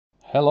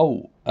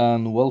Hello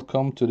and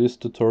welcome to this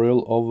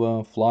tutorial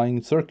of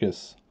Flying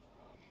Circus.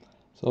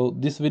 So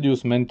this video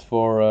is meant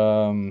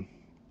for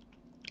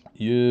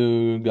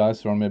you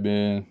guys who are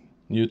maybe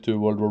new to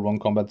World War I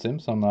combat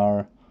sims and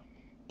are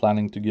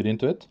planning to get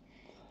into it.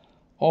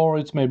 Or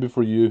it's maybe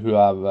for you who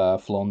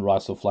have flown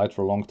Rise of Flight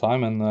for a long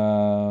time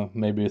and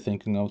maybe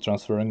thinking of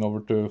transferring over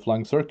to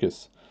Flying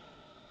Circus.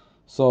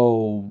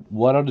 So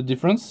what are the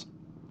differences?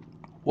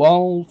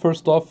 Well,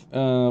 first off,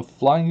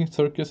 Flying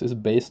Circus is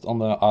based on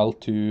the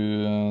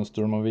il2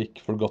 Sturmovik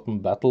Forgotten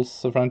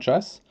Battles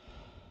franchise.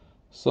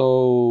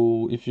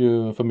 So if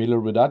you're familiar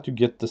with that, you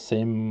get the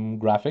same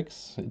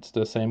graphics. It's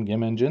the same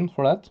game engine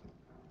for that.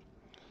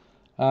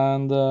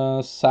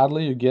 And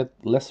sadly, you get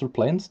lesser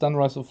planes than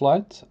Rise of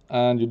Flight,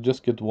 and you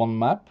just get one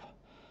map.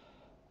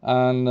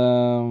 And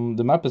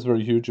the map is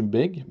very huge and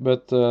big,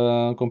 but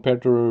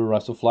compared to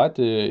Rise of Flight,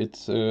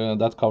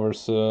 that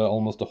covers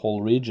almost the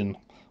whole region,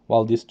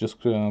 while this just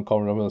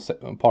covers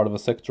part of a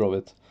sector of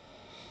it.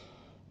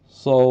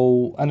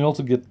 So, and you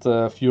also get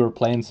fewer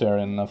planes here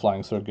in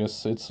Flying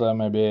Circus. It's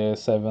maybe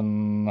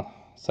seven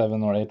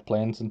or eight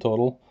planes in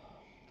total,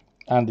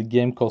 and the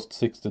game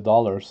costs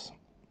 $60.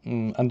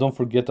 And don't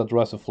forget that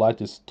Rise of Flight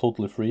is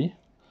totally free,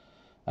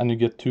 and you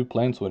get two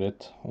planes with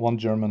it, one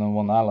German and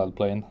one Allied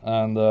plane,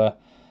 and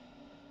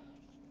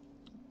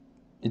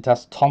it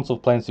has tons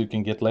of planes you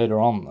can get later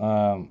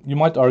on. You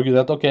might argue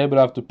that, okay, but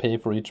I have to pay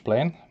for each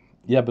plane.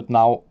 Yeah, but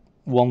now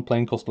one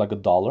plane costs like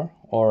 $1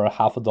 or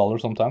half $1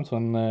 sometimes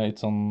when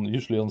it's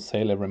usually on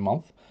sale every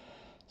month.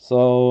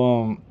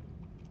 So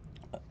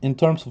in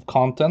terms of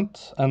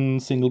content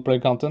and single player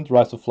content,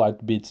 Rise of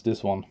Flight beats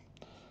this one,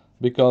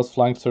 because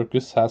Flying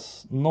Circus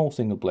has no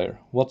single player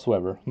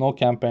whatsoever, no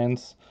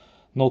campaigns,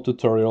 no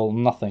tutorial,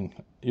 nothing.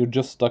 You're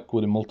just stuck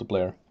with a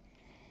multiplayer.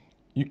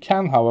 You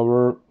can,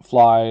 however,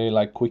 fly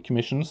like quick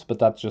missions, but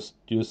that's just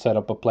you set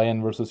up a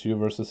plane versus you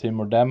versus him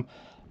or them,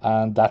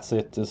 and that's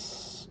it.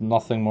 There's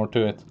nothing more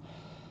to it.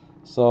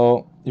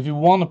 So if you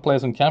want to play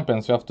some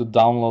campaigns, you have to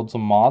download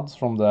some mods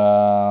from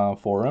the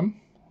forum.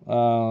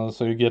 So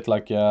you get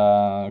like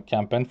a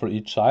campaign for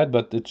each side,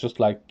 but it's just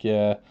like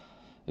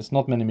it's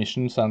not many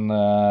missions, and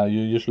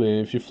you usually,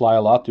 if you fly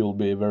a lot, you'll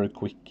be very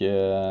quick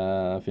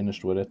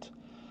finished with it.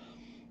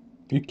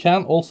 You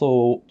can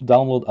also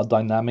download a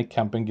dynamic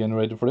campaign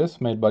generator for this,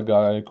 made by a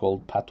guy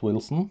called Pat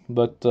Wilson,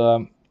 but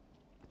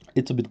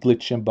it's a bit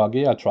glitchy and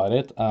buggy. I tried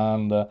it,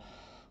 and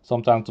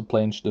sometimes the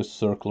planes just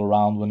circle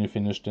around when you're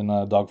finished in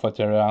a dogfight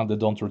area. They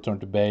don't return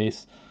to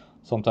base.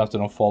 Sometimes they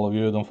don't follow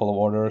you, don't follow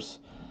orders,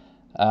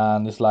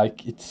 and it's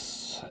like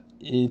it's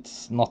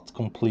not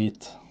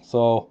complete.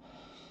 So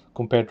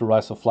compared to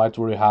Rise of Flight,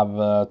 where you have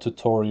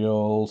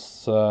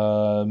tutorials,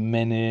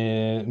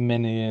 many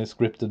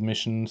scripted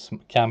missions,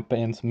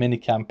 campaigns, mini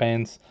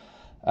campaigns,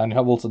 and you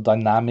have also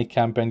dynamic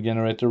campaign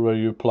generator where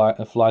you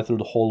fly through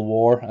the whole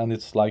war, and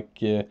it's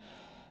like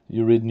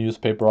you read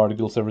newspaper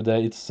articles every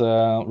day. It's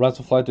Rise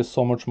of Flight is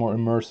so much more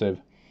immersive.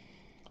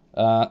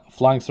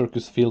 Flying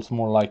Circus feels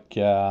more like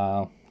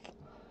a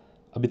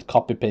bit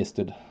copy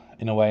pasted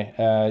in a way.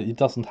 It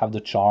doesn't have the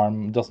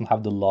charm, it doesn't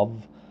have the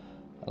love,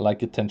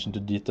 like attention to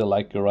detail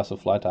like Rise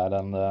of Flight had,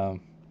 and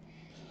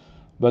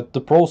but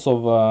the pros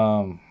of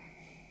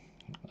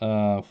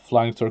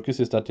Flying Circus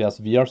is that it has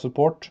VR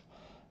support,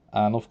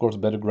 and of course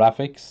better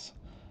graphics,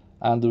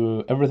 and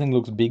everything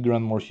looks bigger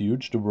and more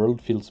huge. The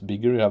world feels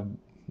bigger. You have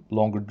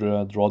longer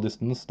draw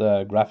distance.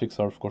 The graphics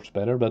are of course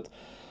better, but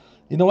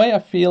in a way I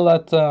feel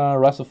that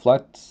Rise of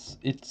Flight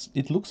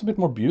it looks a bit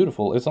more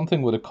beautiful. It's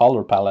something with a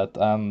color palette,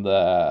 and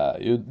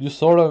you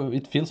sort of,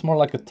 it feels more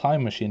like a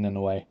time machine in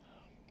a way.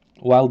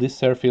 While this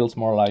here feels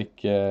more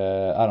like,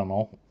 I don't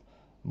know,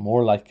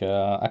 more like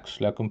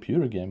actually a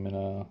computer game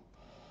in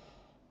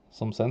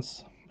some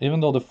sense. Even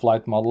though the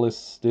flight model is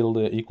still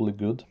equally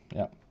good.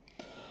 Yeah.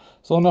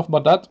 So enough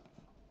about that.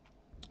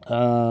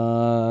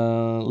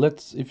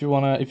 If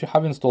you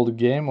have installed the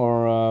game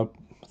or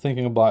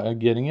thinking about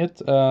getting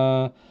it,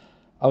 I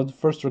would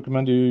first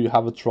recommend you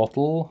have a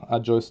throttle, a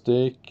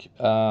joystick,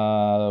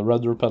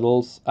 rudder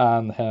pedals,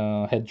 and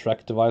head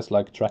track device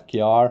like Track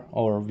ER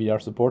or VR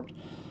support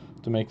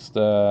to make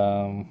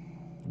the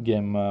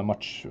game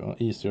much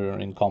easier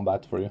in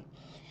combat for you.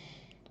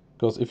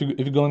 Because if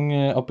you're going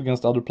up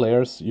against other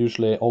players,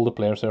 usually all the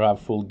players here have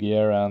full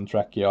gear and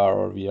Track ER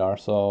or VR.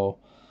 So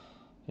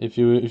if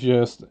you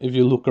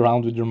look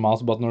around with your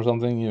mouse button or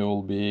something, you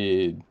will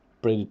be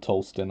pretty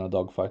toast in a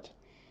dogfight.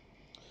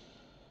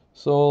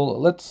 So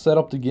let's set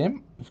up the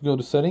game. If you go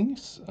to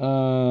settings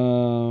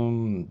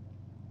and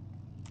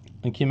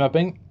key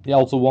mapping, yeah.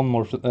 Also one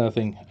more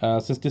thing,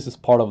 since this is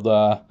part of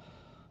the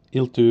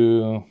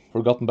il2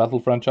 Forgotten Battle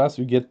franchise,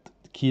 you get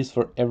keys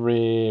for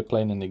every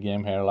plane in the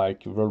game here,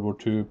 like World War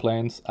II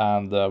planes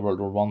and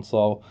World War I.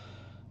 So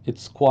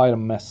it's quite a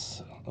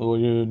mess.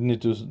 You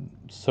need to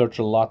search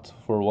a lot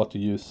for what to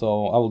use.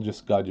 So I will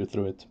just guide you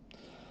through it.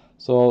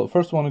 So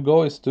first one to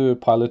go is to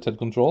pilot head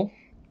control.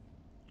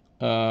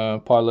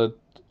 Pilot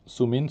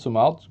zoom in, zoom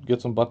out.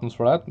 Get some buttons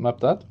for that. Map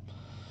that.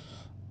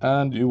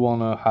 And you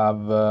wanna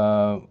have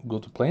go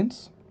to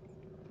planes.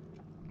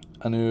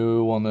 And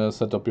you want to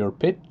set up your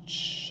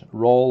pitch,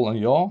 roll, and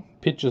yaw.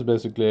 Pitch is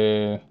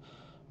basically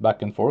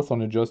back and forth on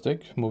your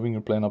joystick, moving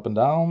your plane up and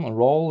down. A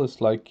roll is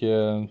like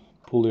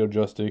pull your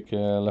joystick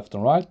left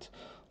and right,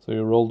 so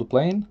you roll the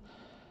plane.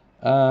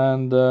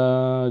 And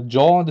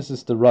jaw, this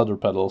is the rudder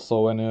pedal.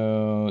 So when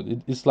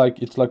it's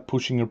like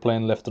pushing your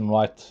plane left and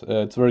right.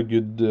 It's very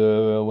good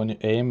when you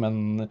aim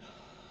and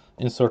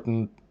in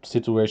certain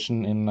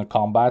situation in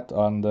combat,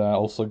 and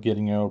also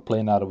getting your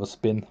plane out of a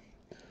spin.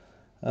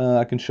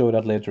 I can show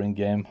that later in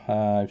game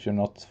if you're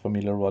not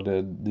familiar what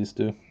these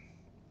do.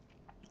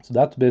 So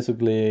that's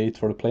basically it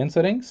for the plane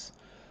settings.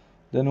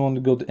 Then you want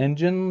to go to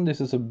engine. This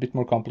is a bit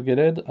more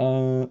complicated.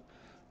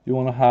 You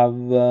want to have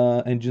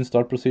engine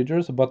start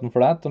procedures, a button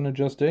for that on your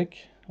joystick,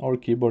 or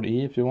keyboard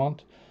E if you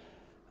want.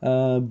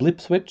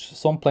 Blip switch,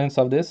 some planes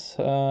have this.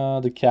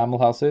 The Camel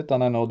has it,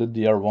 and I know the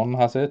DR1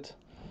 has it.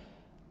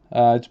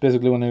 It's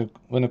basically when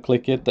you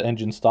click it, the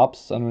engine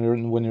stops,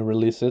 and when you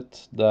release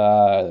it,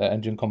 the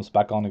engine comes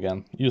back on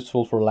again.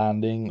 Useful for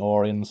landing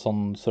or in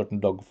some certain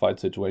dogfight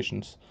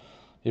situations.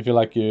 If you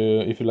like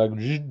your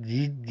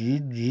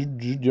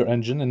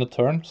engine in a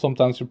turn,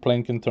 sometimes your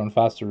plane can turn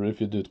faster if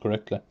you do it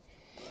correctly.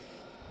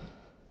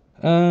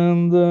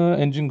 And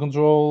engine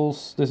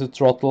controls, this is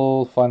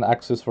throttle, find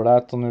axis for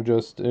that on your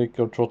joystick,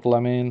 or throttle I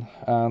mean,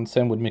 and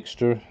same with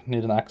mixture,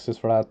 need an axis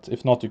for that.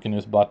 If not, you can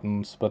use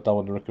buttons, but I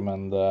would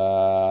recommend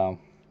have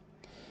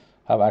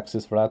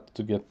axis for that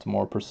to get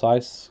more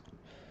precise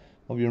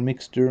of your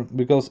mixture,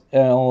 because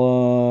a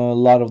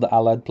lot of the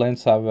allied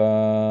planes have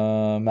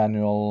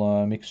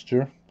manual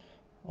mixture,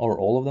 or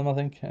all of them I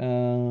think,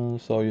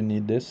 so you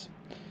need this.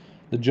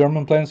 The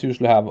German planes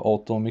usually have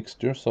auto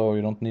mixture, so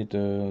you don't need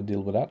to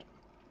deal with that.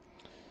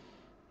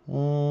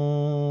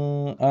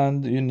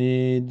 And you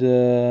need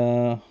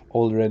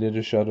oil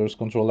radiator shutters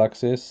control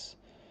axis,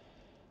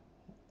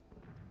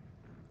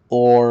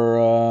 or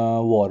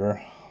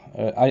water.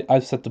 I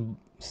set the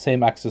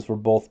same axis for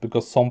both,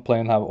 because some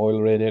plane have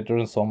oil radiator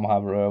and some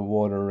have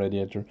water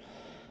radiator.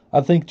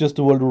 I think just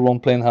the World War I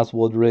plane has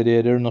water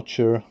radiator, not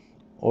sure,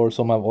 or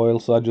some have oil,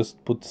 so I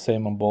just put the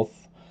same on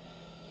both.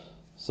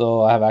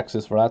 So I have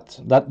axis for that.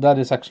 That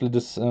is actually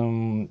this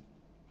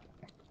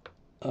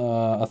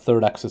a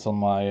third axis on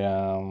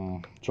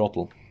my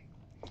throttle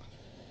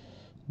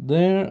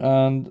there.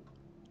 And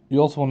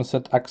you also want to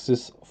set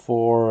axis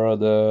for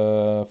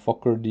the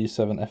Fokker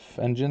D7F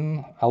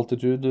engine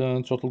altitude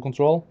throttle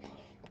control.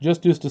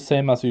 Just use the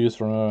same as you use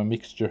for a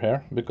mixture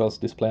here, because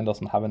this plane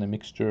doesn't have any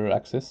mixture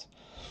axis.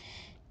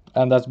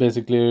 And that's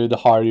basically the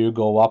higher you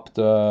go up,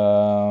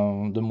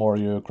 the more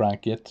you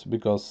crank it,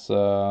 because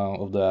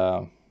of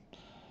the,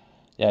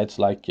 yeah, it's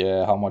like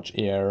how much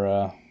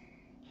air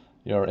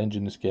your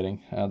engine is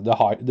getting.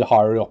 The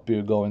higher up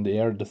you go in the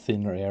air, the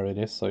thinner air it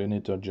is, so you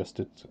need to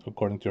adjust it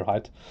according to your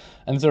height.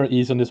 And it's very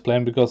easy on this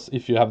plane, because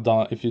if you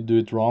do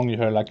it wrong, you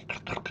hear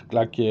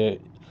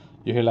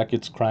you hear like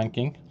it's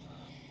cranking.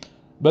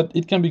 But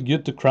it can be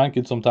good to crank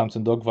it sometimes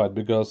in dogfight,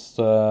 because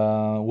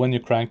when you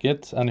crank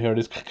it and you hear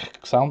this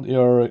sound,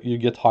 you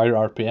get higher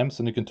RPMs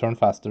and you can turn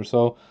faster.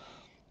 So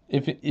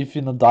if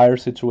in a dire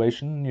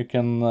situation, you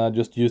can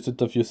just use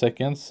it a few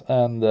seconds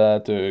and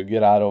to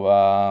get out of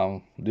a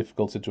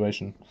difficult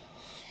situation.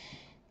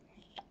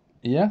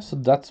 Yeah, so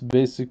that's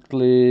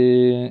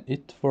basically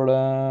it for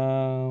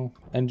the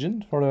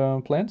engine, for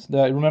the planes.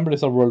 Remember,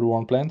 these are World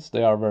War I planes.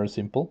 They are very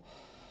simple.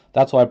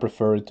 That's why I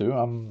prefer it too.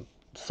 I'm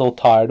so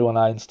tired when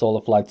I install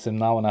a flight sim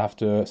now and I have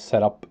to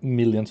set up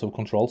millions of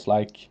controls.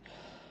 Like,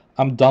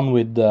 I'm done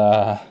with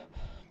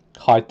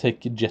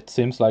high-tech jet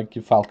sims like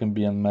Falcon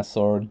BMS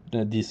or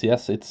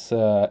DCS.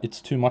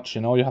 It's too much,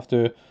 you know. You have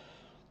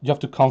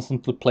to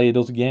constantly play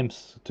those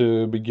games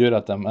to be good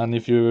at them. And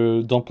if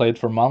you don't play it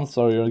for months,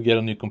 or you get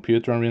a new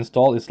computer and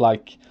reinstall, it's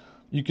like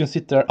you can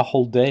sit there a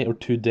whole day or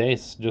 2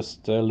 days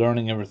just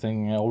learning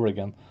everything over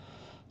again.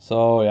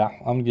 So yeah,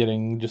 I'm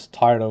getting just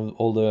tired of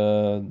all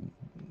the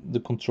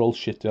control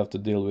shit you have to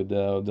deal with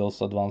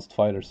those advanced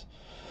fighters.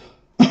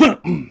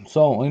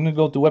 So I'm gonna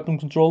go to weapon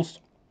controls.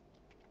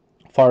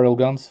 Fire rail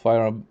guns,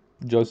 fire a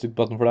joystick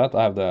button for that.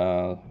 I have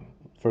the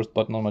first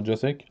button on my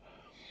joystick.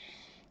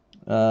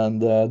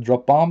 And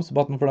drop bombs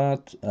button for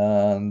that.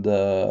 And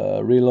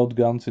reload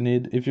guns you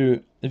need. If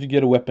you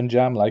get a weapon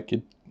jam, like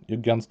your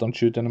guns don't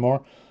shoot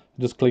anymore,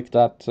 just click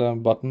that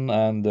button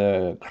and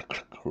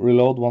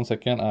reload 1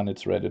 second, and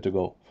it's ready to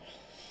go.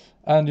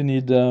 And you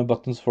need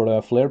buttons for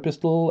the flare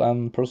pistol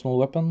and personal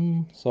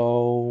weapon.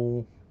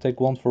 So take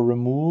one for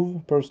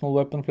remove personal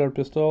weapon, flare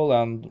pistol,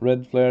 and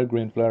red flare,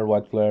 green flare,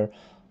 white flare,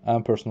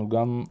 and personal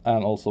gun,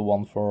 and also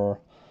one for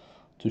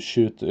to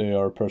shoot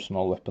your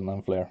personal weapon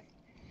and flare.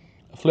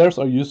 Flares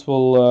are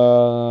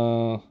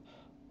useful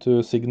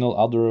to signal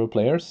other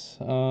players.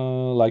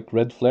 Like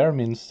red flare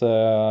means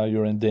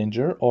you're in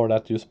danger, or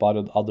that you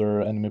spotted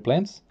other enemy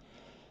planes.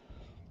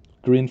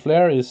 Green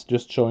flare is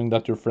just showing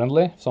that you're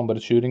friendly,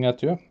 somebody's shooting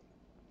at you.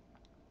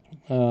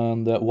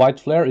 And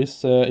white flare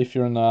is if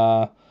you're in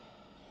a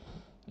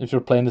if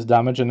your plane is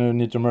damaged and you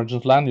need to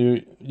emergency land,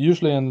 you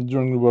usually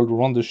during the World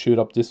War I, they shoot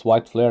up this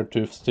white flare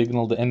to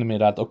signal the enemy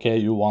that, okay,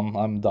 you won,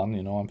 I'm done,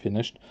 you know, I'm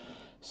finished.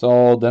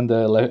 So then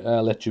they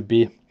let you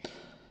be.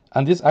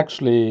 And this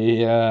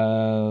actually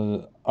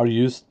are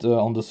used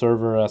on the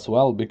server as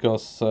well,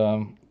 because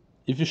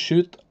if you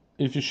shoot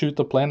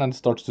a plane and it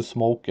starts to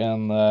smoke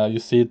and you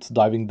see it's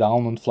diving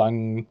down and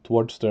flying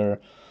towards their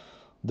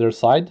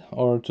side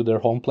or to their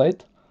home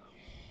plate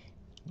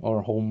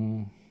or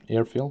home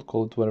airfield,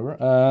 call it whatever,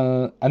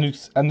 and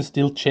you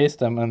still chase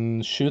them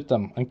and shoot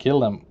them and kill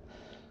them,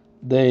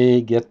 they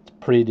get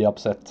pretty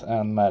upset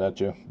and mad at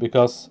you,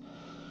 because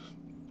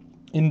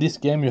in this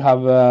game you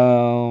have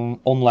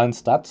online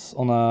stats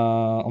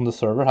on the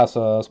server has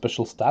a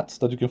special stats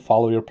that you can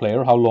follow your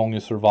player, how long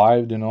you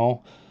survived, you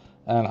know,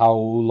 and how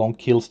long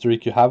kill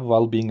streak you have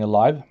while being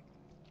alive,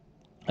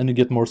 and you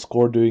get more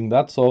score doing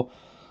that. So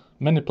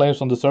many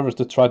players on the servers,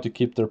 they try to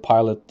keep their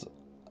pilot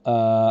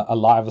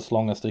alive as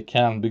long as they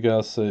can,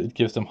 because it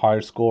gives them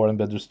higher score and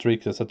better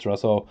streaks, etc.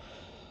 So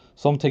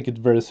some take it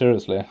very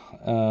seriously,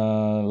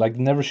 like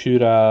never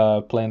shoot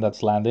a plane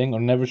that's landing or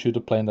never shoot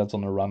a plane that's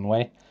on a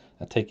runway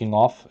taking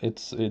off.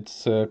 It's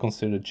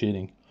considered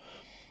cheating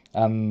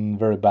and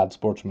very bad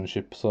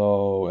sportsmanship.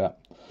 So yeah.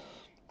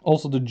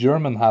 Also, the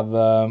German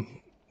have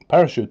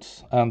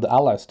parachutes and the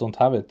Allies don't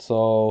have it.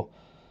 So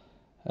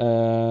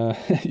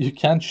you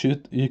can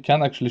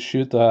actually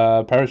shoot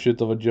a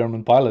parachute of a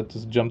German pilot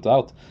who's jumped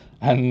out,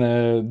 and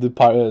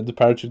the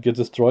parachute gets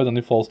destroyed and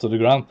he falls to the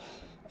ground,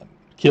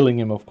 killing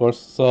him, of course.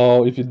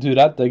 So if you do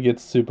that, they get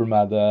super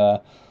mad.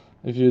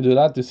 If you do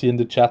that, you see in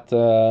the chat,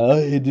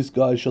 hey, this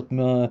guy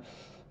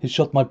he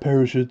shot my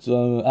parachute,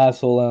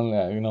 asshole,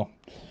 and you know.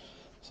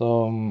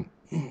 So,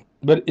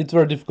 but it's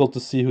very difficult to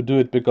see who do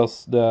it,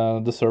 because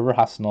the server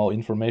has no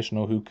information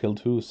of who killed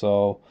who.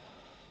 So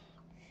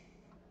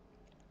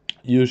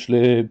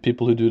usually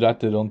people who do that,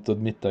 they don't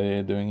admit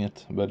they're doing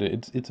it. But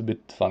it's a bit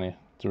funny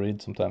to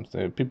read sometimes.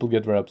 People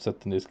get very upset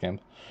in this game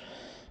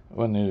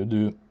when you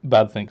do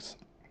bad things.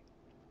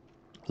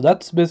 So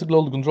that's basically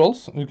all the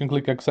controls. You can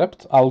click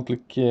accept. I'll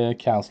click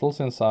cancel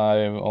since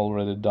I've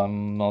already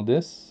done all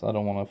this. I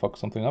don't want to fuck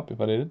something up if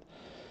I did it.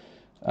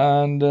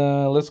 And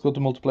let's go to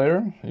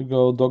multiplayer. You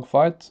go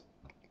dogfight.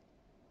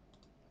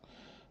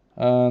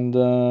 And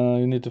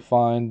you need to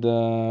find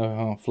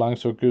Flying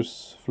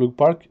Circus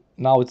Flugpark.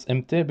 Now it's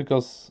empty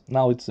because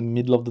now it's the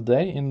middle of the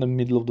day, in the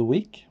middle of the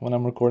week when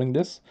I'm recording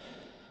this.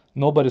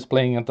 Nobody's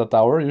playing at that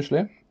hour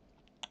usually.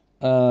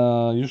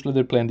 Usually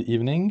they play in the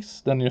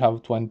evenings, then you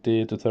have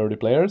 20 to 30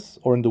 players,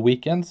 or in the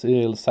weekends,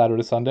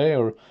 Saturday, Sunday,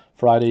 or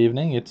Friday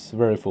evening, it's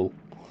very full.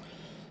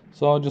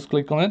 So just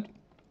click on it,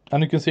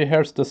 and you can see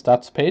here's the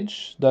stats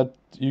page that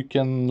you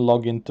can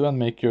log into and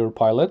make your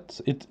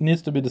pilot. It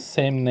needs to be the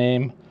same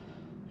name.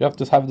 You have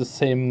to have the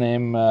same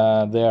name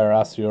there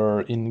as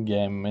your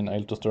in-game in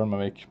il2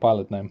 Stormavik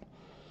pilot name.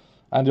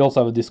 And you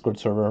also have a Discord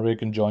server where you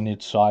can join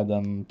each side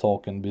and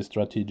talk and be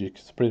strategic.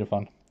 It's pretty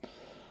fun.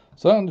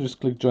 So just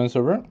click join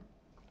server.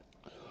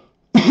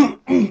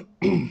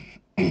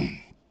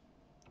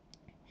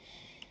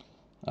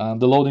 And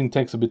the loading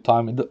takes a bit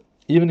time.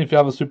 Even if you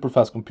have a super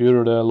fast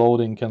computer, the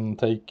loading can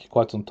take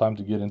quite some time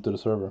to get into the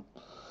server.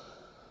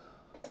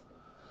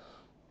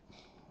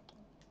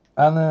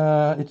 And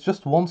it's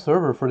just one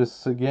server for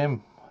this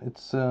game.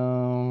 It's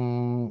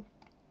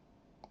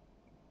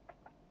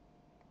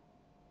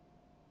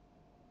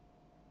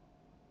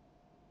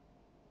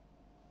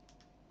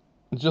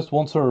just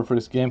one server for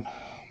this game.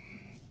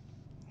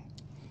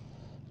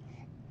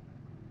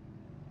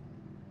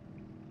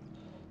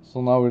 So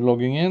now we're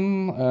logging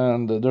in,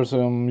 and there's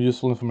some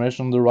useful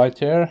information on the right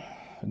here.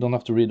 You don't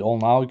have to read all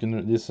now. You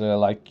can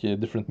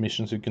different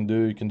missions you can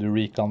do. You can do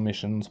recon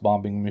missions,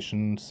 bombing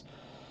missions.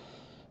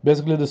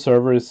 Basically, the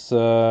server is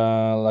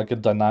like a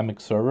dynamic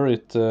server.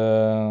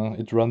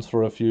 It runs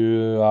for a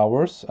few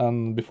hours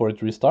and before it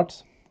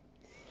restarts.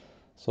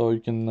 So you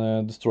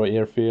can destroy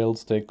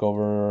airfields, take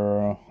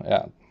over,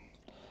 yeah,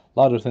 a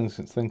lot of things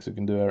you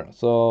can do here.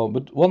 So,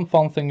 but one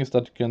fun thing is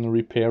that you can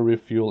repair,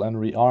 refuel, and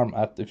rearm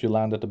if you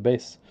land at a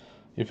base.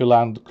 If you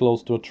land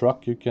close to a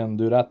truck, you can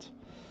do that.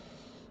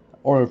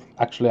 Or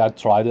actually, I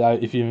tried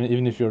it.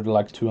 Even if you're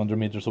like 200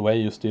 meters away,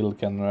 you still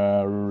can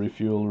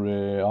refuel,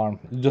 rearm.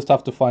 You just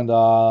have to find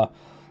a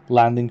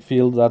landing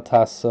field that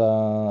has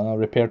a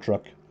repair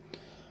truck.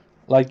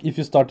 Like if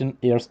you start in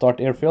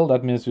airfield,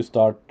 that means you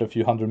start a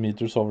few hundred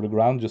meters over the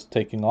ground, just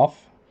taking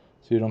off.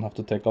 So you don't have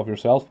to take off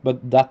yourself.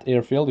 But that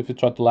airfield, if you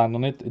try to land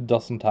on it, it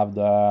doesn't have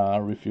the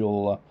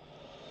refuel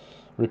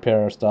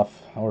repair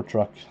stuff or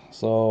truck.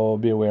 So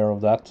be aware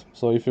of that.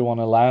 So if you want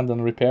to land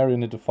and repair, you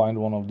need to find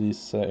one of these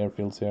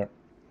airfields here.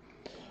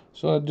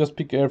 So just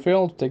pick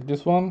airfield, take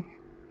this one.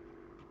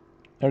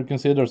 Here you can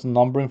see there's a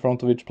number in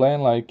front of each plane,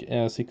 like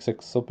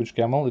 6X Sopuch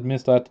Camel. It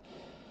means that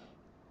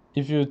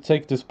if you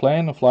take this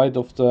plane, a flight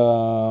of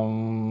the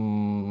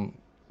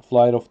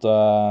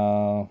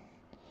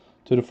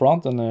to the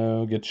front,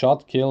 and get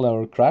shot, killed,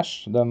 or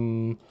crash,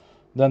 then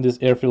this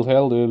airfield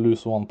held, you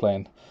lose one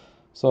plane.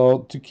 So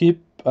to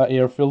keep an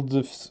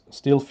airfield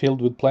still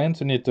filled with planes,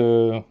 you need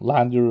to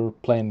land your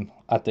plane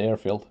at the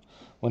airfield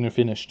when you're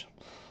finished.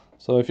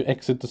 So if you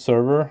exit the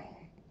server,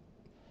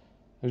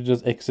 if you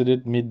just exit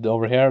it mid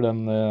over here,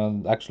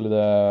 then actually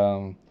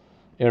the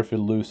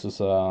airfield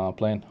loses a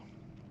plane.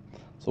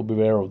 So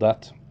beware of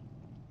that.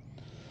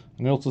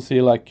 And you also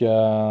see like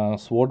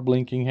sword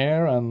blinking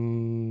here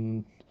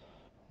and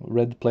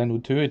red plane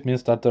with 2. It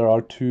means that there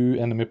are 2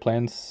 enemy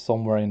planes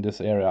somewhere in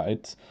this area.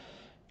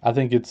 I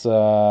think it's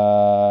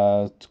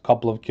a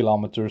couple of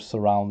kilometers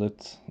around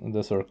it in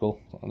the circle.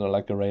 They're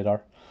like a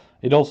radar.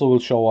 It also will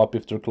show up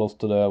if they're close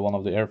to one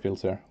of the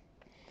airfields here.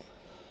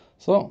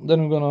 So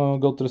then we're gonna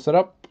go to the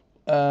setup,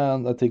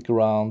 and I take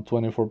around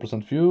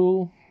 24%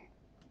 fuel.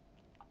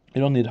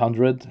 You don't need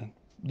 100.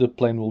 The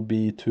plane will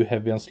be too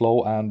heavy and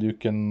slow, and you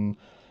can,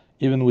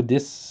 even with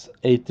this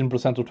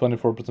 18% or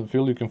 24%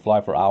 fuel, you can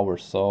fly for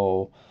hours.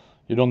 So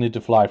you don't need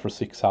to fly for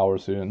 6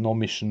 hours. No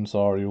missions,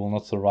 or you will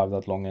not survive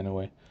that long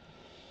anyway.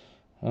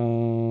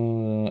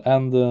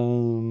 And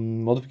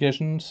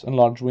modifications,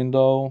 enlarge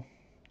window.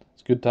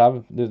 It's good to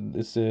have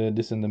this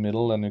in the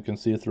middle, and you can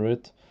see through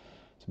it.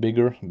 It's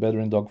bigger, better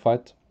in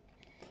dogfight.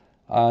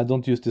 I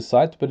don't use this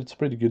sight, but it's a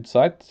pretty good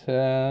sight.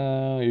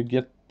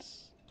 You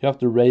have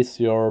to raise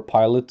your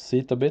pilot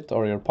seat a bit,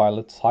 or your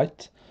pilot's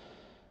height.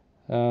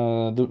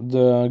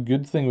 The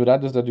good thing with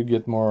that is that you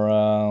get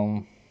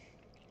more,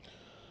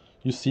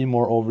 you see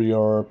more over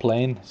your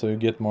plane, so you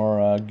get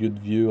more good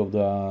view of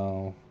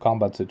the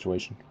combat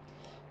situation.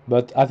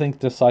 But I think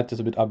the sight is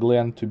a bit ugly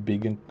and too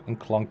big and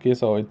clunky,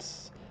 so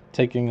it's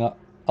taking a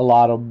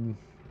lot of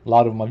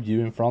my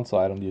view in front, so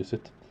I don't use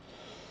it.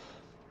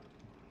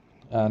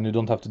 And you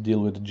don't have to deal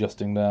with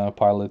adjusting the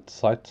pilot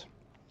sight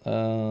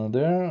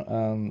there.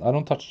 And I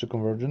don't touch the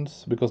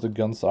convergence because the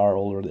guns are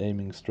already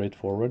aiming straight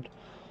forward,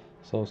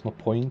 so it's no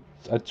point.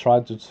 I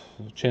tried to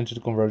change the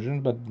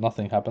conversion, but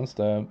nothing happens.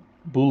 The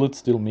bullets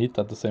still meet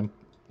at the same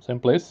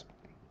place.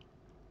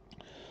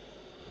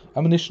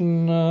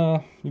 Ammunition,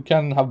 you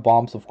can have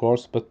bombs, of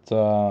course, but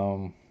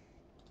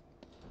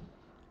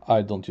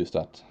I don't use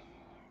that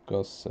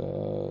because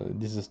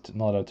this is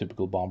not a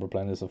typical bomber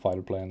plane. It's a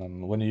fighter plane,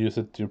 and when you use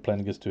it, your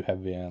plane gets too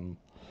heavy and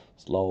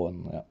slow.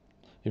 And yeah,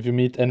 if you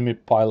meet enemy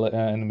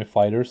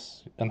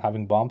fighters and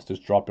having bombs,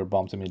 just drop your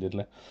bombs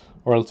immediately,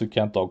 or else you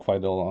can't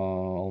dogfight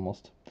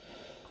almost.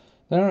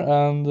 There,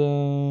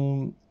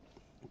 and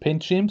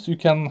paint schemes, you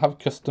can have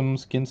custom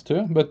skins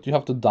too, but you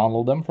have to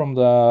download them from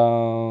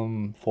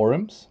the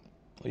forums,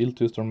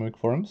 il2 Stormwick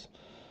forums.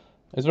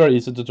 It's a very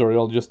easy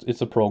tutorial.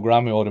 It's a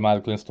program. You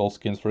automatically install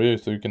skins for you,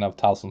 so you can have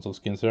thousands of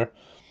skins here.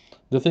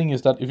 The thing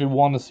is that if you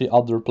want to see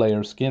other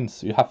players'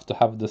 skins, you have to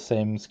have the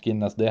same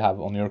skin as they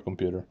have on your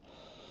computer.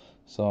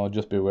 So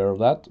just be aware of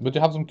that. But you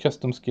have some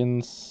custom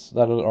skins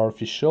that are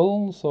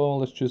official, so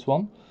let's choose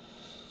one.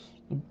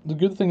 The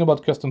good thing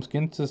about custom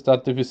skins is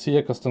that if you see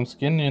a custom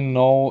skin, you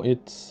know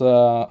it's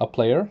a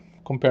player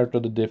compared to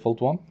the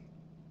default one.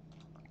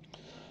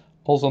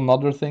 Also,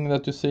 another thing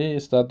that you see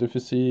is that if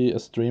you see a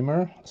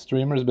streamer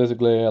is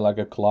basically like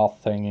a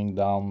cloth hanging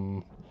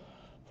down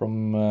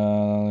from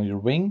your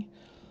wing.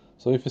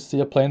 So if you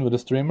see a plane with a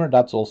streamer,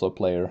 that's also a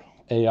player.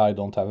 AI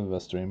don't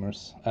have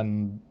streamers,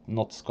 and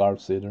not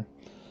scarves either.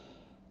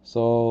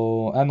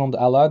 So, and on the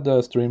Allied,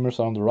 the streamers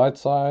are on the right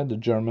side. The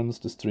Germans,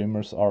 the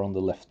streamers are on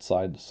the left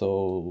side.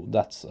 So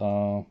that's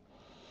a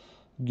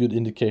good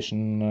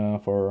indication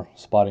for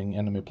spotting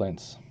enemy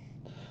planes.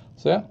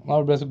 So yeah, now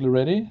we're basically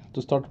ready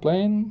to start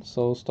playing,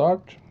 so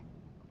start.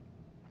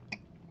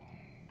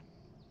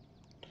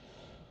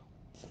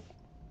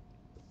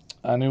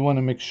 And you want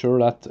to make sure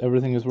that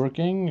everything is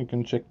working. You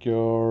can check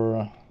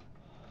your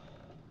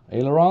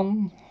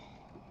aileron,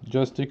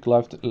 joystick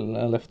left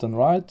and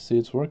right, see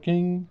it's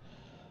working.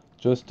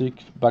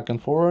 Joystick back and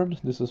forward,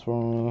 this is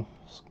for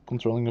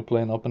controlling the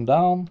plane up and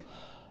down.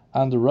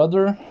 And the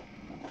rudder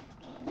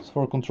is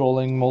for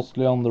controlling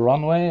mostly on the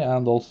runway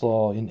and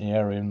also in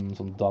air in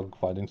some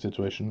dogfighting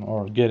situation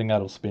or getting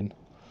out of spin.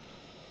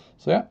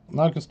 So yeah,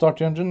 now you can start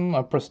the engine.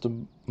 I press the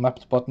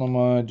mapped button on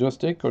my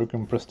joystick, or you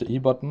can press the E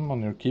button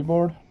on your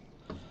keyboard.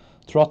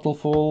 Throttle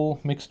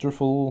full, mixture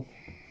full.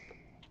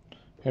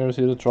 Here you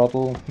see the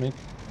throttle,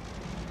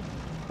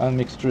 and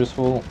mixture is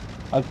full.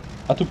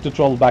 I took the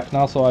throttle back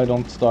now so I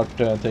don't start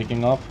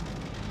taking off.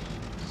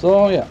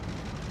 So yeah.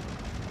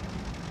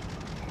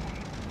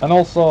 And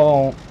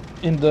also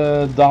in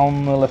the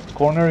down left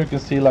corner you can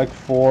see like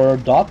 4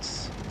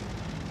 dots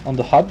on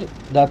the HUD.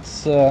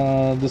 That's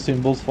the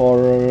symbols for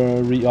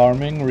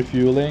rearming,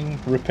 refueling,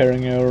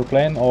 repairing your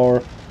plane,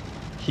 or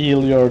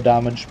heal your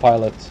damaged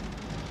pilot.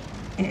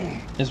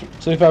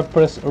 So if I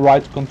press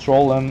right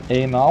control and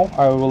A now,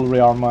 I will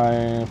rearm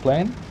my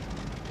plane.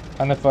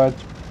 And if I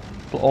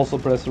also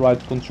press right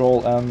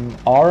control and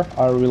R,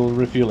 I will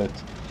refuel it.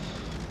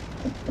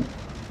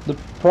 The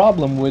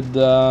problem with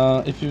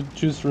if you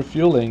choose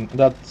refueling,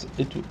 that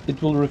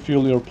it will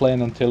refuel your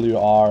plane until you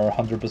are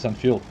 100%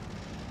 fuel.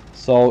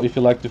 So if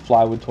you like to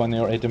fly with 20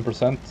 or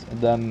 18%,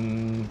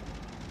 then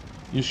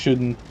you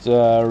shouldn't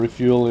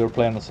refuel your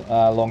plane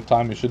a long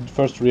time. You should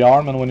first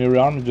rearm, and when you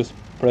rearm, you just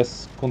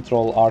press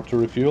Control R to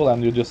refuel,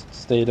 and you just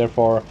stay there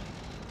for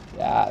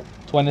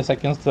 20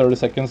 seconds, 30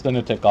 seconds, then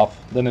you take off.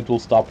 Then it will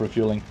stop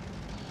refueling.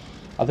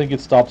 I think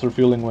it stops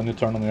refueling when you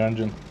turn on your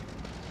engine.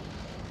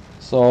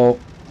 So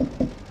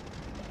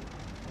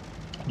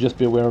just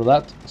be aware of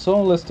that.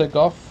 So let's take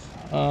off.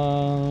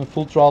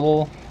 Full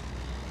throttle,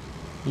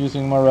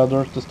 using my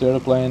rudder to steer the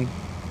plane.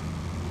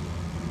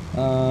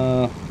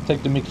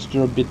 Take the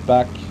mixture a bit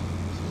back,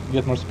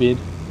 get more speed.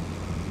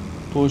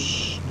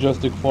 Push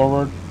joystick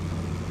forward.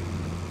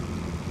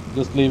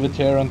 Just leave it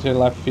here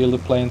until I feel the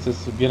plane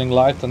is getting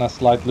light, and I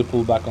slightly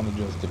pull back on the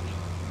joystick.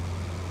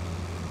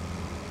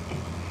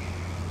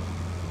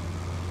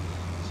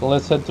 So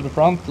let's head to the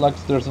front, like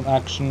there's an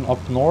action up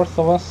north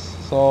of us,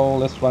 so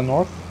let's fly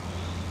north.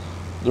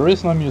 The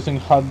reason I'm using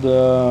HUD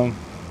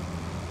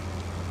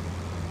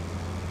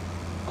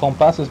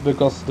compass is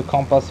because the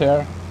compass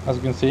here, as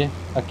you can see,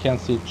 I can't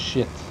see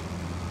shit.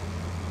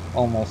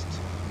 Almost.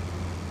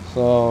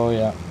 So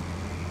yeah.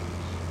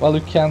 Well,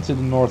 you can't see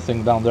the north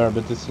thing down there,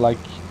 but it's like,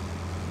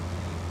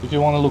 if you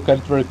want to look at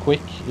it very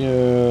quick,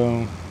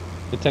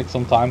 it takes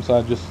some time, so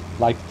I just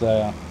like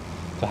to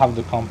have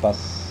the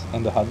compass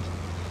and the HUD.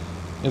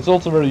 It's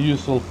also very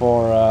useful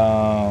for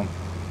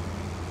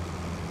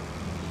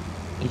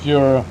if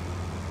you're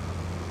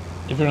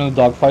in a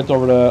dogfight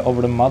over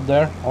the mud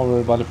there,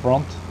 over by the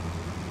front,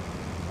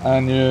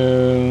 and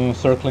you're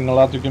circling a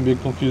lot, you can be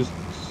confused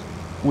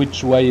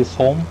which way is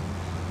home.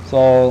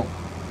 So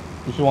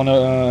if you want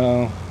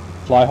to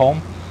fly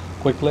home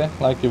quickly,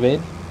 like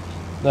evade,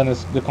 then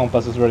the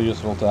compass is very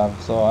useful to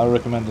have. So I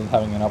recommend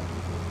having it up.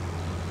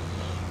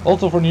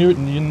 Also for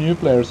new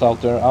players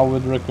out there, I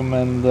would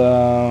recommend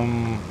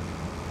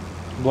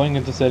going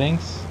into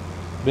settings,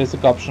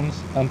 basic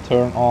options, and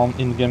turn on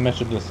in-game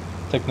messages.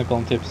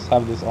 Technical tips,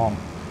 have this on.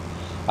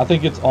 I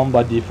think it's on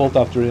by default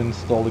after you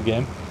install the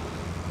game.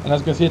 And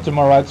as you can see to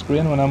my right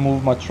screen, when I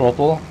move my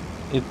throttle,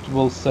 it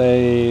will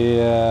say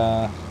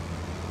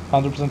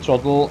 100%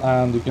 throttle,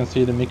 and you can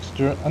see the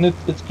mixture. And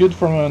it's good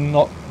from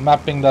a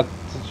mapping that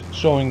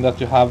showing that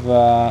you have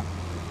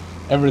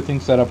everything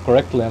set up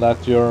correctly, and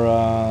that your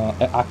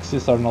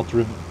axes are not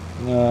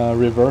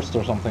reversed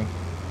or something.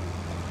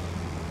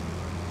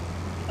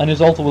 And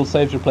it also will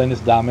say if your plane is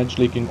damaged,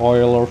 leaking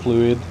oil or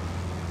fluid,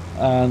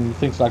 and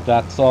things like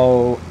that.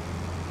 So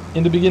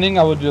in the beginning,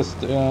 I would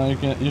just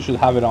you should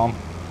have it on.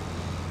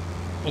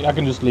 I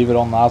can just leave it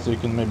on now, so you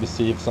can maybe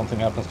see if something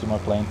happens to my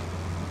plane.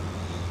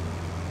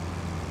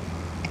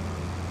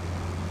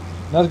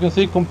 And as you can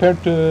see,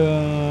 compared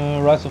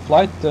to Rise of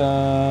Flight,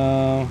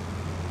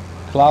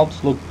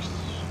 clouds look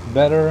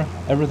better.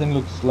 Everything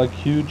looks like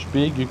huge,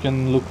 big. You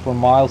can look for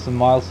miles and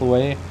miles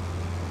away.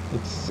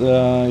 It's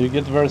you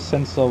get a very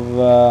sense of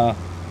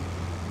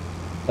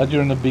that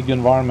you're in a big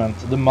environment.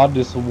 The mud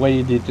is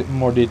way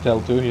more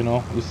detailed too. You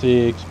know, you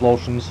see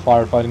explosions,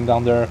 firefighting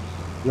down there.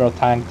 There are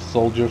tanks,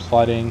 soldiers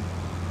fighting,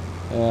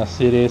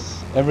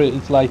 cities.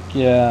 It's like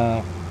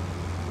it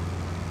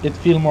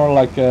feels more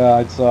like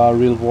it's a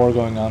real war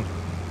going on.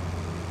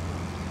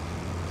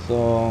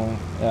 So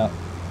yeah.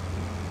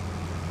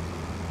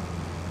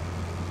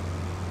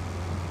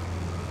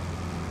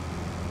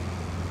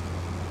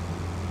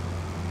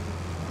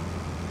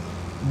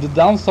 The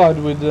downside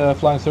with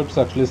flying Circus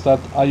actually is that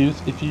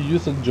if you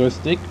use a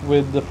joystick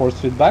with the force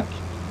feedback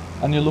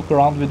and you look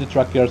around with the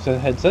tracker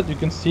headset, you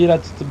can see that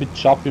it's a bit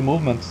choppy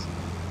movements.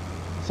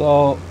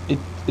 So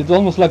it's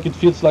almost like it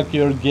feels like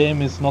your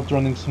game is not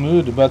running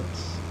smooth, but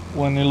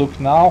when you look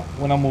now,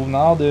 when I move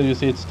now, there you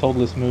see it's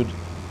totally smooth,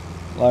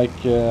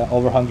 like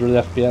over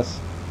 100 FPS.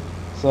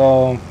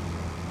 So,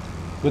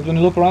 but when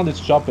you look around, it's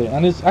choppy,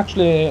 and it's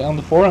actually on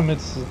the forum.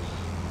 It's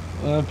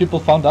people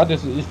found out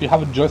if you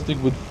have a joystick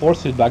with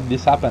force feedback,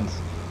 this happens.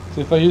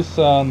 So if I use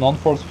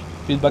non-force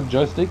feedback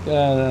joystick,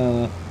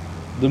 the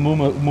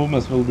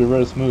movements will be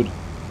very smooth.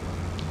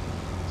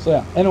 So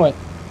yeah. Anyway,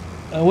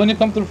 when you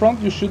come to the front,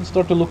 you should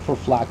start to look for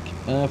flak.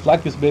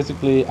 Flak is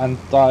basically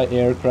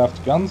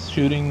anti-aircraft guns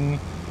shooting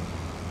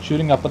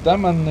up at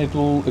them, and it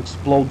will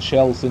explode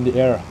shells in the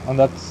air, and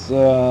that's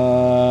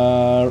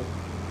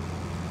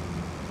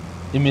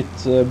emit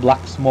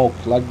black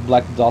smoke, like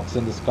black dots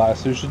in the sky.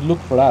 So you should look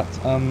for that.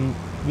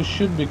 We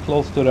should be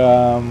close to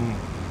the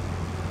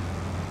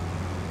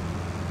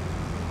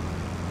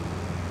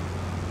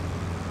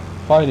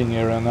fighting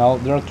area now.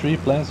 There are 3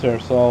 planes here,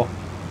 so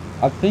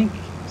I think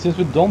since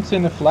we don't see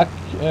any flak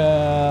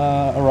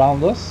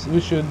around us,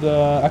 we should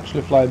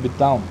actually fly a bit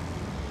down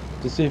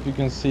to see if we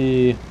can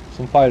see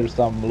some fighters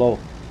down below.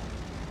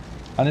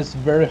 And it's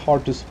very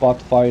hard to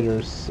spot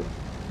fighters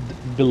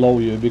below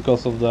you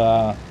because of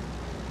the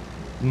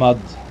mud.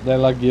 They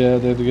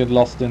they get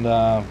lost in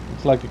the,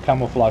 it's like a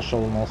camouflage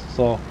almost,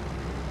 so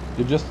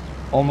you just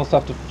almost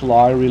have to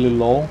fly really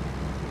low.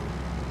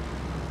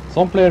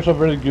 Some players are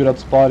very good at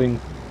spotting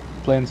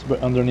planes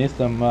underneath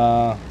them.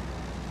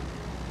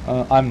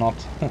 I'm not.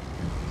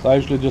 So I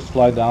usually just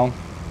fly down.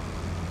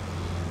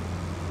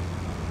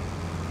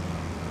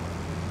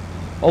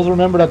 Also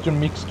remember that your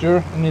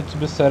mixture needs to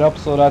be set up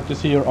so that you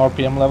see your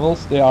RPM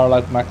levels. They are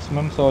like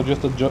maximum, so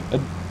just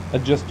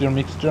adjust your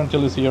mixture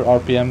until you see your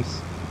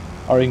RPMs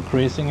are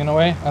increasing in a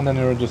way, and then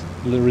you just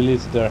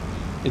release it there.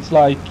 It's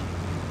like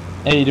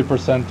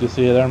 80% you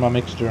see there in my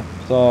mixture,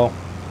 so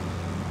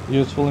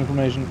useful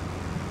information.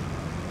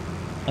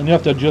 And you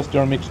have to adjust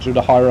your mixture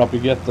the higher up you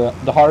get.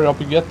 The higher up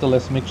you get, the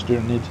less mixture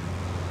you need.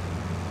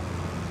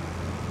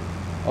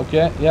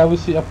 Okay, yeah, we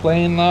see a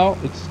plane now.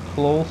 It's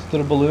close to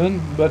the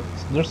balloon, but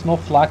there's no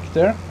flak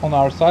there on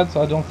our side,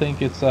 so I don't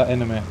think it's an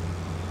enemy.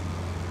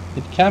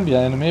 It can be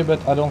an enemy,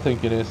 but I don't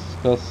think it is,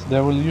 because they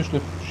will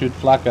usually shoot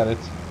flak at it.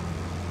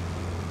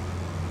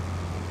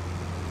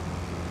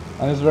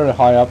 And it's very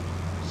high up,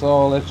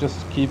 so let's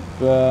just keep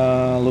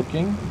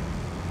looking.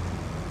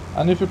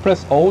 And if you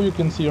press O, you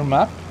can see your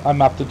map. I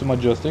mapped it to my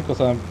joystick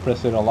because I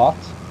press it a lot.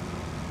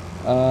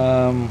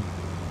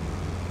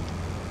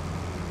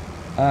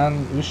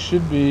 And we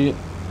should be...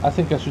 I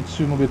think I should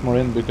zoom a bit more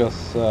in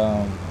because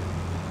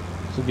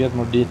to get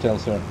more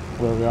details here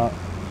where we are.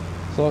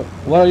 So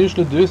what I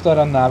usually do is that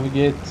I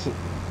navigate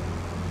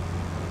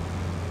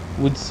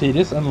with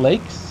cities and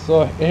lakes.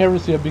 So here we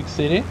see a big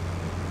city,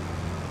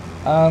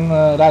 and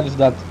that is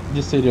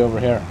this city over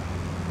here.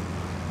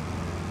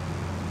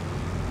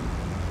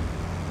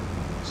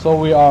 So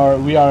we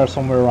are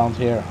somewhere around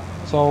here.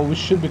 So we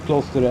should be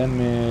close to the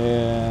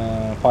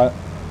enemy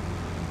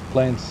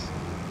planes.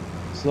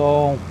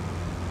 So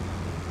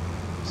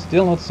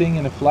still not seeing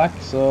any flak,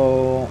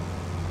 so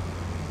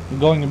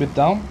going a bit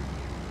down.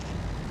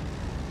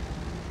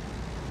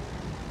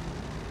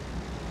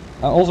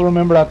 And also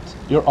remember that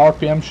your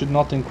RPM should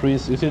not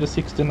increase. You see the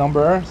 16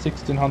 number there,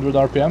 1600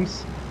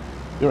 RPMs.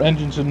 Your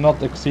engine should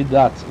not exceed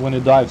that when you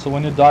dive. So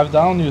when you dive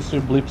down, use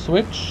your blip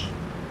switch,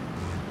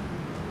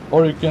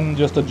 or you can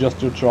just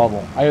adjust your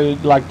throttle. I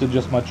like to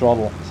adjust my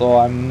throttle, so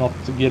I'm not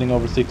getting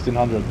over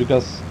 1600,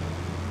 because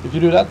if you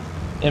do that,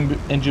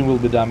 engine will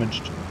be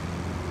damaged.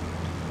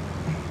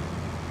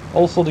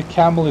 Also, the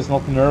camel is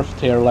not nerfed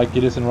here like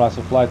it is in Rise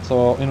of Flight,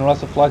 so in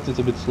Rise of Flight it's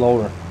a bit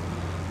slower.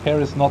 Here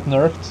it's not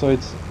nerfed, so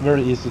it's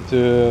very easy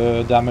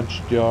to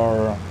damage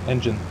your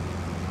engine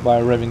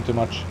by revving too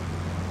much.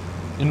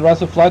 In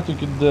Rise of Flight you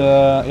could,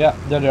 yeah,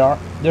 there they are.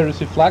 There you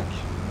see flak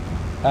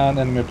and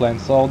enemy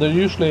planes. So they're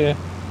usually,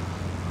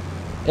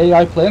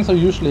 AI planes are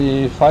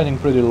usually fighting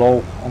pretty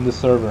low on this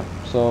server,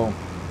 so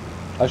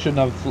I shouldn't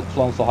have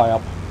flown so high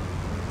up.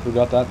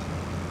 Forgot that.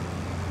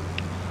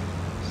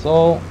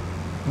 So,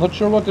 not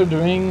sure what they're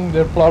doing.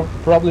 They're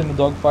probably in a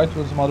dogfight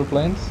with some other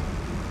planes.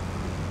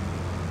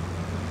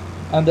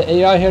 And the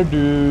AI here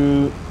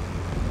do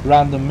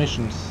random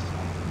missions.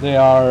 They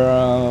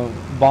are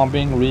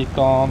bombing,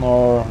 recon,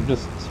 or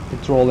just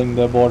patrolling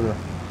the border.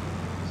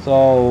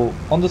 So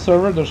on the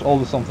server there's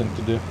always something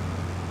to do.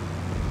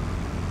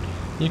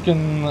 You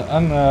can,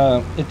 and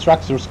it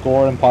tracks your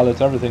score and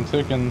pilots everything, so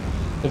you can,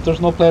 if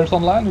there's no players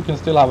online, you can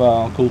still have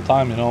a cool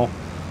time, you know,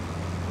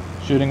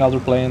 shooting other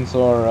planes,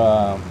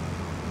 or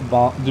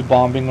do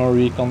bombing or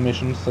recon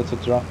missions,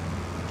 etc.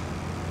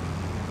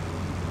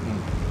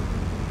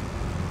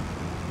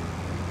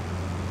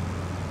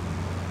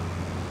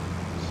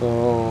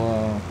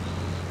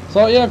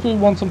 So yeah, if you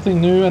want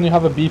something new and you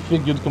have a beefy,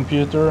 good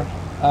computer,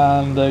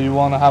 and you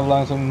want to have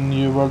like some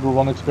new World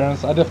War I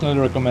experience, I definitely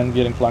recommend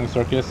getting Flying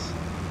Circus.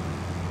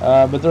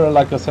 But there are,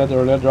 like I said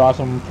earlier, there are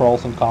some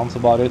pros and cons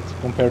about it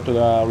compared to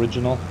the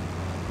original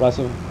Rise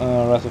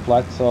of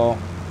Flight. So,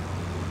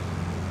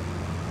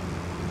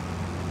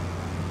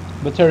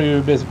 but here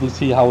you basically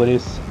see how it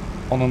is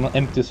on an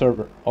empty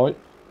server. Oi.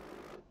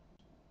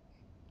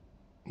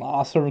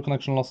 Server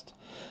connection lost.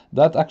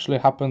 That actually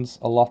happens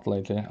a lot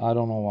lately. I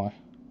don't know why.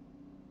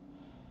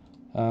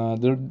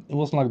 It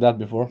wasn't like that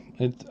before.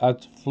 I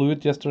flew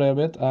it yesterday a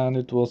bit, and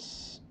it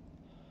was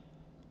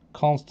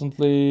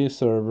constantly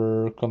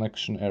server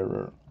connection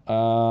error.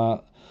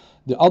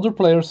 The other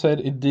player said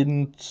they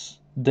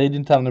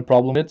didn't have any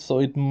problem with it, so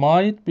it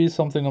might be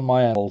something on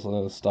my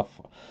end.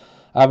 Stuff.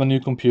 I have a new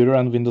computer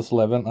and Windows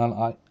 11, and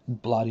I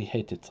bloody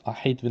hate it. I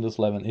hate Windows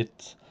 11.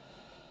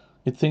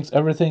 It thinks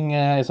everything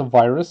is a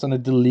virus, and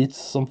it deletes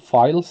some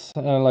files.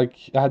 Like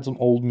I had some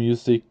old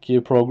music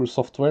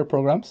software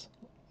programs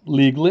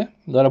legally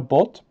that I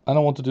bought, and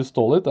I wanted to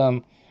install it,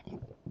 and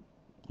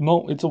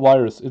no, it's a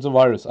virus. It's a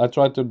virus. I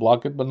tried to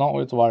block it, but no,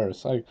 it's a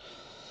virus.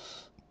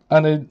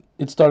 And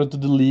it started to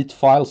delete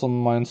files on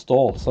my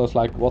install. So it's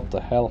like, what the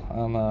hell?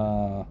 And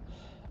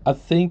I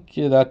think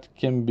that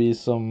can be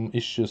some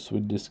issues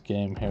with this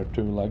game here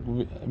too. Like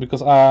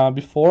because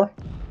before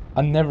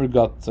I never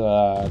got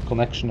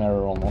connection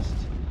error almost.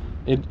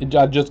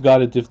 I just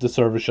got it if the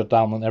server shut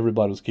down and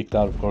everybody was kicked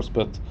out, of course.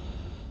 But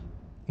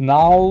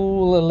now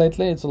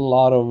lately it's a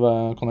lot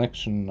of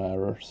connection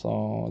error,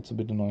 so it's a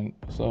bit annoying.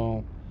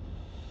 So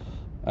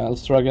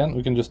let's try again.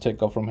 We can just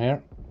take off from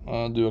here.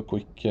 Do a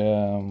quick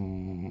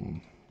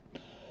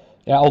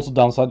yeah, also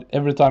downside,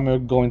 every time you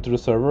go into the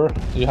server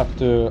you have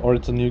to, or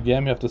it's a new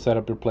game, you have to set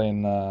up your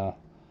plane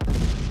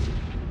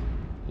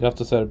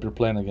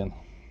again.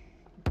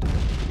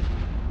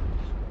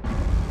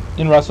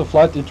 In Rise of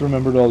Flight it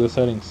remembered all your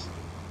settings.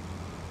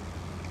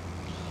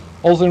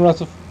 Also in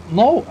Rise of...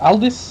 No!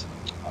 Aldis!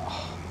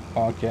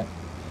 Okay.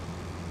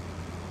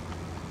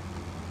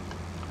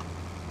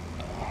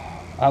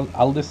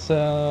 I'll this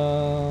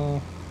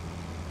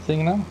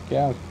thing now.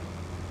 Yeah.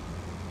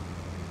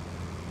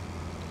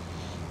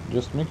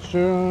 Just make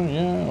sure.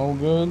 Yeah, all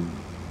good.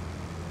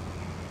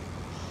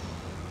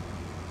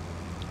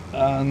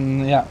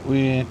 And yeah,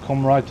 we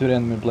come right to the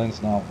enemy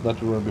planes now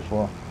that we were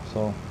before,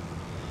 so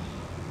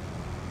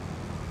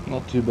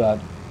not too bad.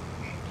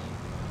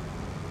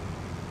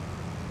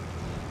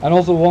 And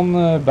also one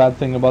bad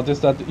thing about this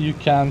that you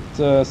can't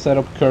set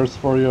up curves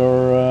for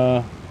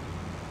your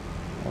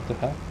what the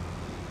heck?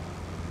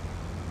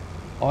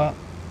 Oh yeah.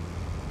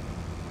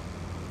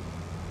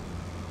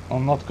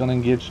 I'm not gonna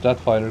engage that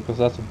fighter because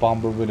that's a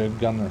bomber with a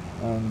gunner,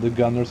 and the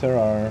gunners here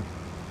are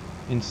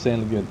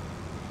insanely good.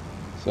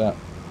 So yeah.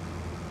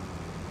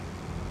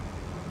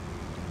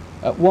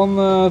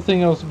 One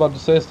thing I was about to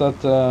say is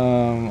that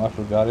I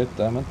forgot it.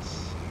 Damn it.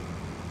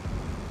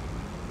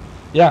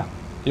 Yeah,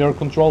 your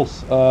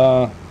controls.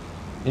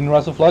 In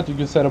Rise of Light, you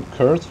can set up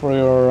curves for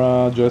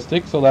your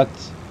joystick so that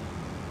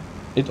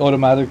it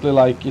automatically,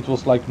 like, it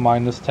was like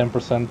minus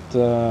 10%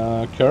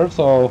 curve.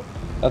 So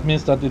that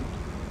means that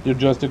your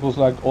joystick was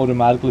like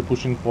automatically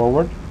pushing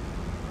forward.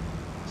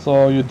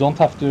 So you don't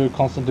have to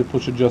constantly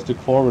push your joystick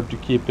forward to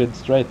keep it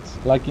straight.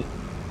 Like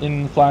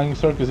in Flying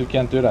Circus, you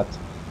can't do that.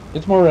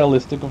 It's more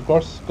realistic, of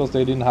course, because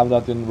they didn't have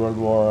that in World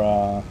War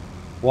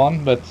I,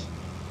 but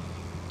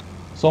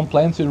some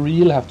planes you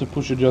really have to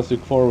push your joystick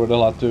forward a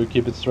lot to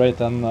keep it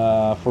straight, and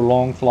for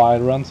long flight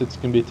runs it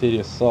can be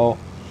tedious. So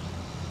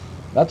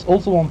that's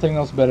also one thing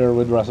that's better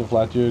with Rise of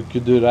Light. You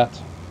could do that.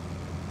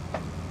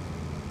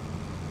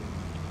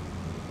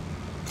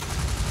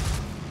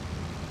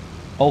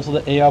 Also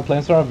the AI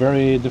planes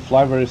they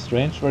fly very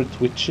strange, very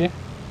twitchy.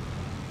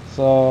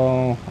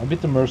 So a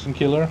bit immersion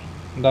killer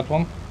in that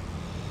one.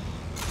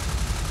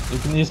 You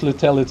can easily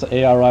tell it's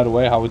AI right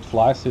away how it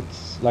flies.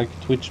 It's like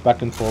twitch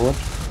back and forward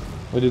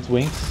with its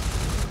wings.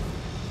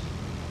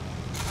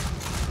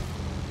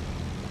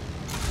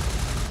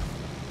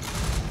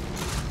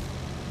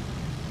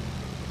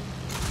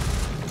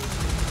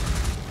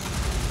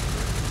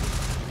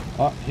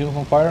 Ah, he was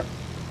on fire.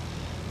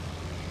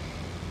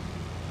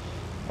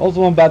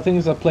 Also one bad thing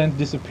is that planes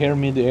disappear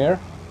mid-air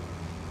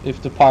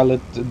if the pilot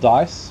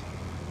dies.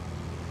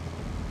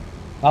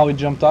 Now he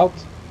jumped out.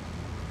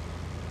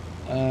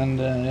 And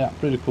yeah,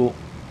 pretty cool.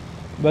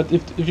 But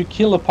if you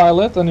kill a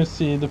pilot and you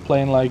see the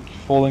plane like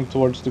falling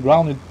towards the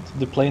ground,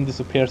 the plane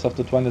disappears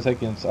after 20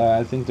 seconds.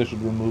 I think they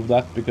should remove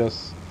that,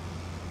 because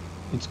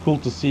it's cool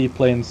to see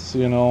planes,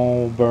 you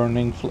know,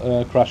 burning,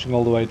 crashing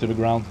all the way to the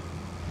ground.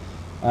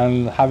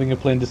 And having a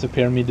plane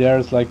disappear mid-air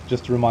is like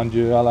just to remind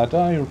you that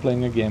you're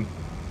playing a game.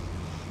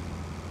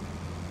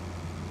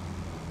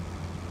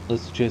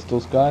 Let's chase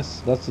those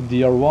guys. That's the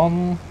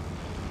DR1.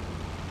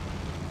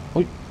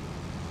 Oi.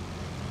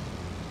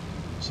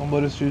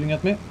 Somebody's shooting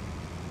at me.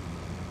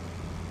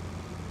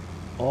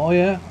 Oh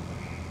yeah.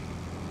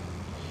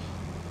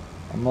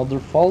 Another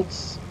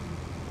false.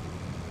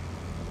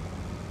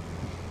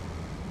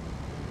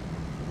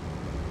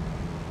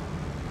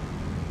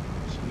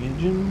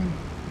 Engine.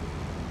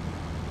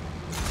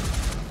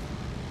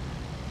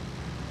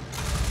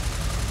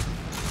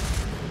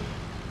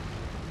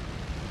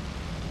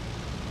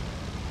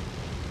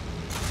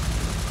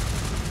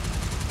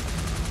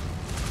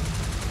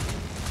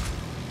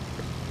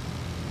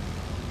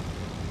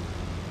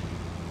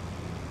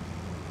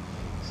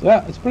 So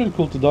yeah, it's pretty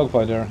cool to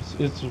dogfight there.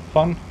 It's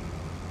fun,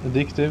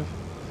 addictive.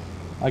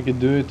 I could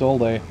do it all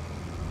day.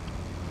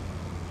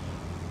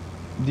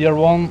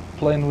 DR1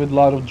 playing with a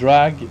lot of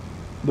drag,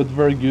 but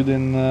very good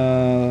in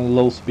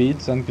low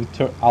speeds and can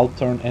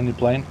out-turn any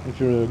plane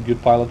if you're a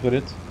good pilot with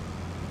it.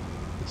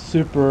 It's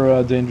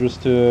super dangerous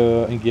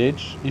to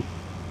engage if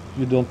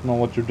you don't know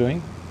what you're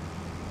doing.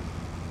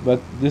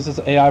 But this is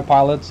AI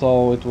pilot,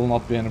 so it will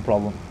not be any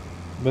problem.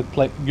 But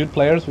good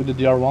players with the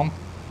DR1,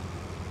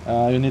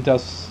 you need to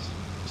have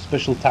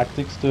special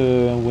tactics to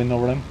win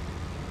over them.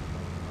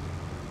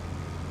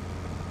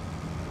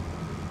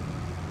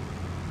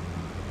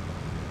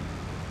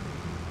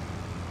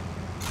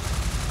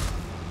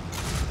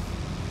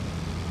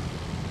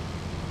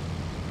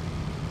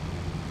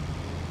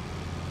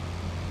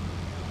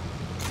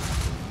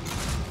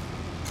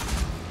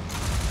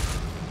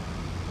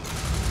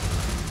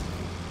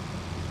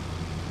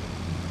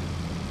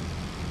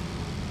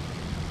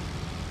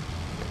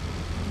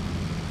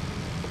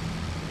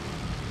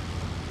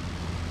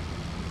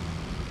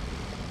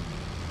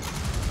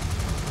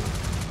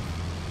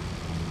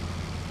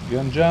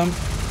 Gun jump,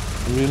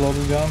 reload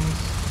the guns.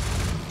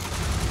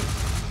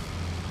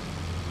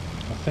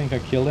 I think I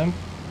killed him.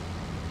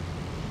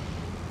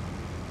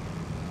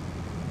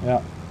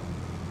 Yeah.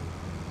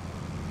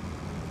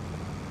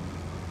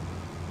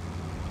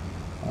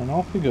 And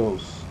off he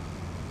goes.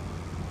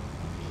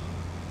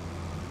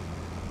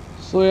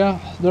 So yeah,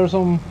 there are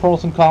some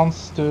pros and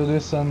cons to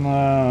this and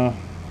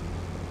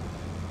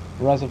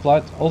Rise of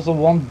Light. Also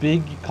one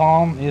big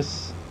con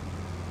is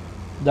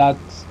that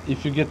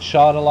if you get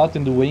shot a lot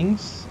in the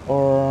wings,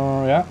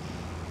 or yeah,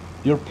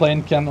 your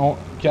plane can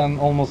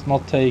almost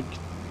not take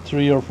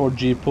 3 or 4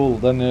 G pull.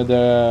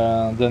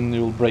 Then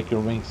you'll break your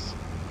wings.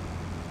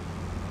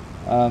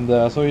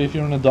 And so if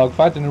you're in a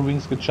dogfight and your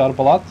wings get shot up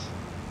a lot,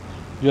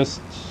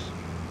 just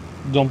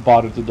don't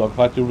bother to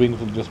dogfight, your wings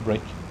will just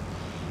break.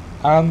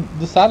 And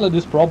sadly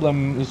this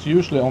problem is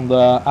usually on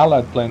the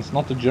Allied planes,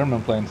 not the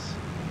German planes.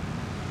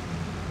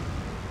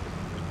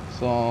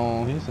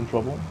 So he's in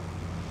trouble.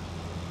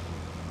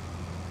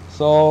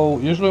 So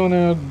usually when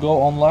you go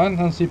online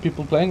and see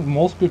people playing,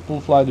 most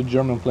people fly the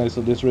German planes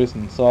for this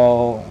reason.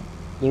 So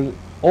there's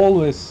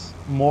always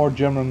more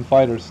German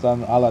fighters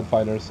than Allied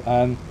fighters,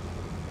 and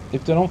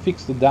if they don't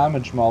fix the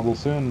damage model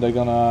soon, they're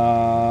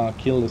gonna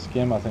kill this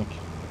game, I think.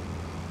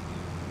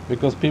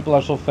 Because people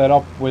are so fed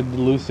up with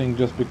losing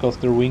just because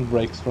their wing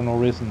breaks for no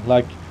reason.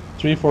 Like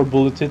 3-4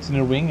 bullet hits in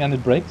your wing and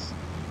it breaks.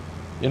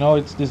 You know,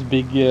 it's this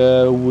big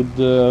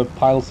wood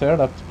piles here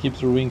that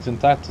keeps your wings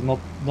intact. Not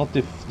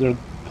if there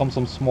come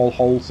some small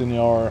holes in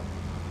your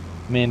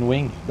main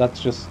wing.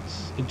 That's just,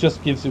 it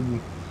just gives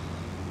you,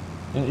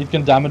 it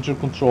can damage your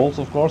controls,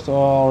 of course,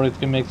 or it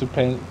can make the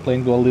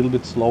plane go a little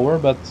bit slower,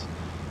 but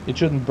it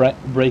shouldn't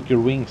break your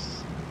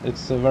wings.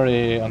 It's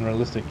very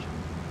unrealistic.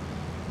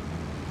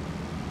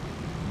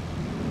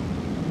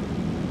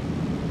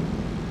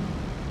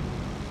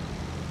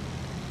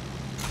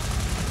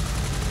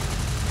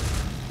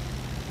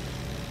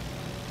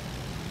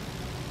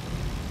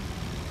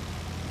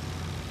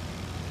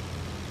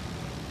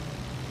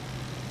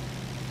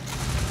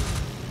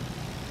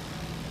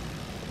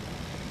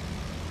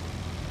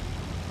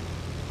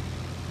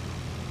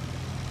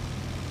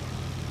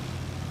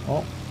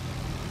 Oh,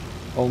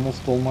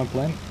 almost stole my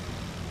plane.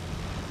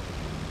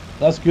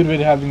 That's good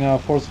with having a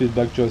force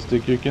feedback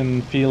joystick. You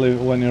can feel it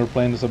when your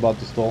plane is about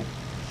to stall.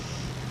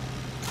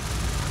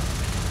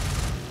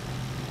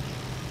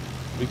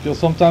 Because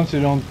sometimes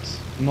you don't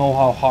know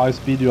how high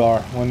speed you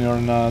are when you're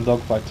in a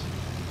dogfight.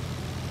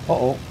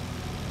 Uh-oh.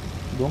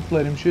 Don't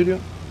let him shoot you.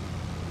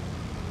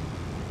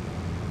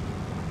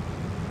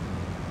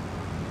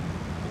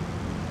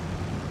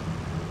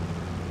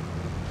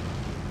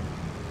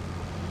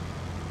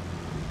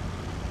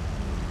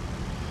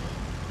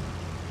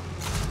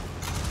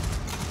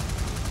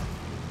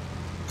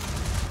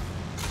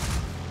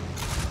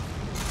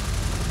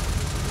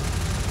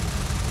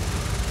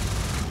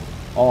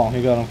 Oh,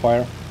 he got on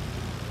fire.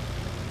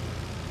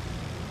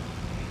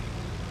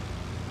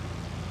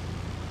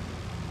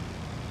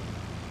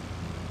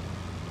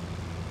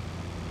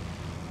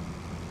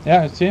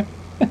 Yeah, you see?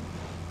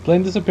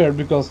 Plane disappeared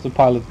because the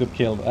pilot got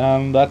killed,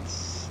 and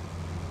that's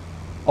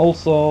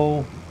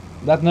also,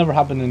 that never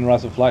happened in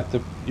Rise of Flight.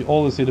 You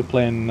always see the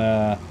plane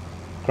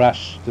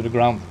crash to the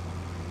ground,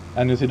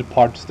 and you see the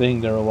parts staying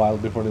there a while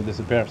before they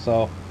disappear.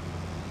 So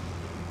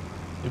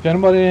if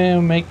anybody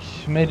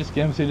made this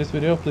game see this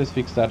video, please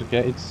fix that,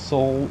 okay? It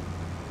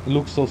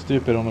looks so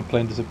stupid on a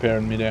plane disappear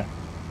in midair.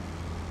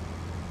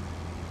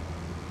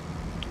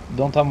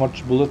 Don't have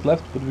much bullet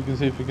left, but we can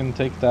see if we can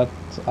take that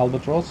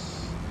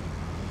albatross.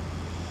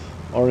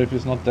 Or if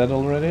he's not dead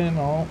already,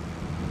 no.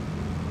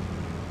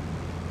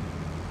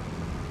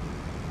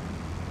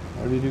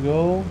 Where did you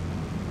go?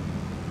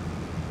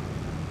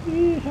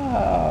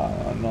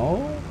 Yeah,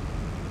 no.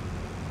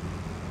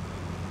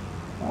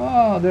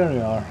 Ah, there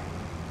you are.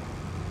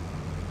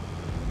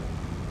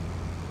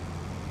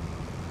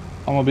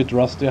 I'm a bit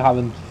rusty, I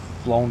haven't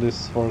flown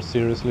this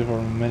seriously for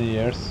many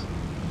years.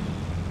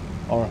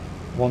 Or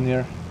 1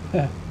 year.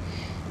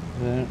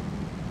 There.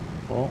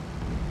 Oh.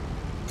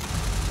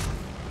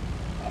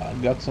 I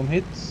got some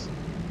hits.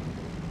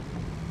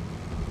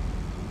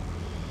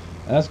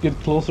 Let's get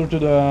closer to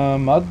the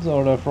mud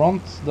or the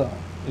front.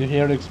 You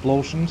hear the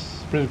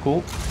explosions, pretty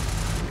cool.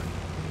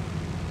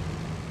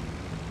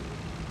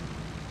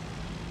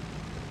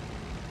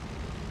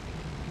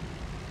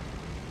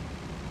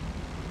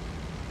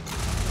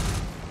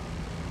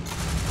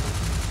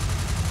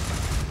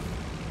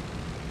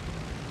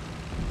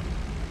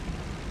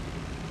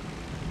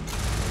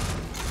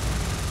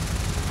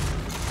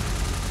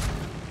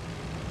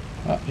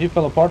 He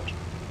fell apart.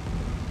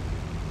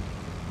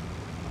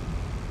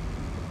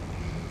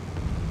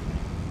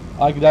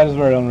 Like, that is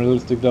very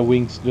unrealistic, the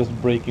wings just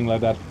breaking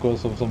like that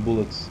because of some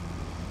bullets.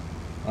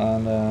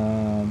 And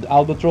the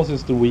Albatross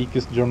is the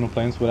weakest German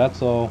planes with that,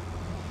 so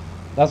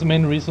that's the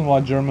main reason why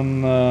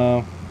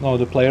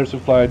the players who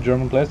fly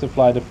German planes, they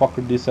fly the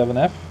Fokker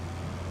D7F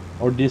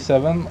or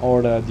D7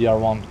 or the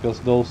DR1,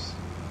 because those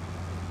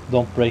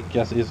don't break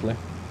as easily.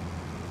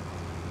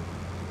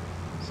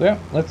 So yeah,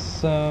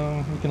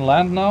 we can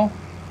land now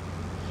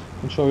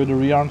and show you the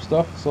rearm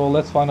stuff. So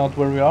let's find out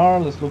where we are.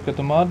 Let's look at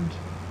the mud.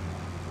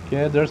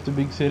 Okay, there's the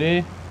big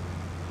city.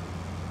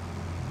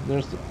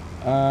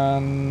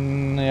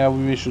 And yeah,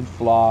 we should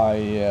fly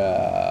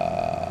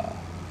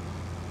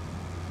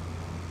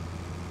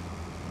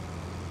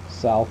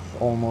south,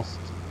 almost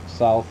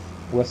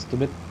southwest a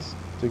bit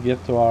to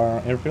get to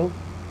our airfield.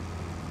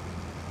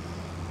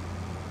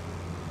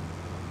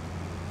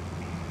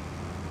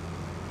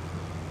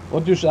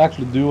 What you should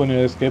actually do when you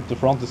escape the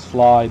front is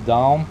fly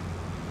down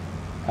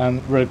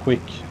and very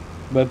quick.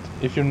 But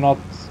if you're not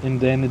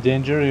in any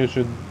danger, you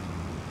should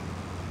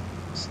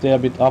stay a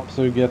bit up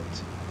so you get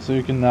so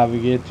you can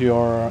navigate to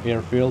your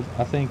airfield.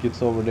 I think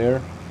it's over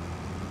there.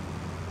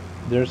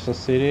 There's a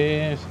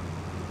city.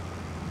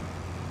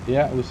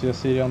 Yeah, we see a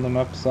city on the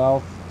map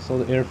south.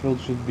 So the airfield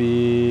should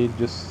be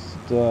just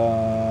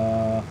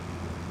a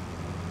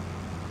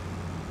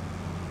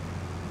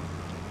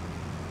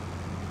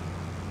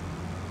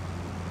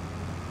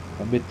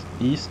bit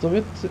east of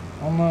it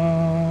on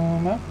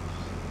the map.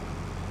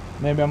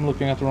 Maybe I'm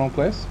looking at the wrong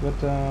place, but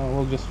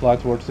we'll just fly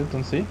towards it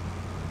and see.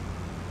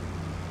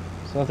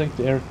 So I think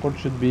the airport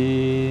should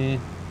be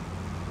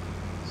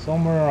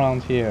somewhere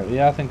around here.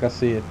 Yeah, I think I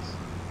see it.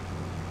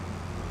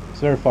 It's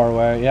very far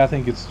away. Yeah, I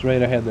think it's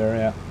straight ahead there,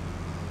 yeah.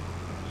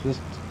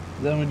 Just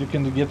then you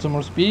can get some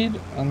more speed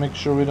and make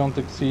sure we don't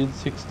exceed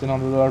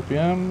 1600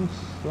 RPM.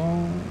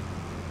 So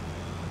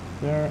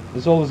there.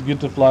 It's always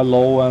good to fly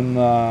low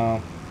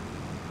and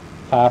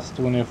fast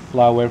when you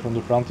fly away from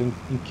the front in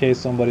case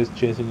somebody's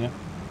chasing you.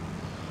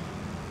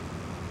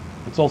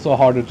 It's also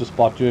harder to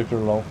spot you if you're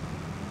low.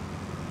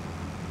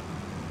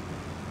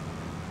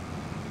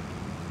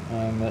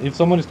 And if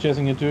someone is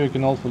chasing you too, you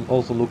can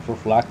also look for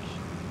flak.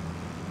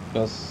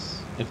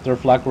 Because if there are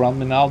flak around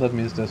me now, that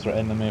means there's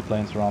enemy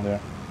planes around there.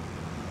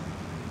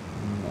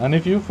 And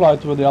if you fly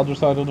to the other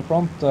side of the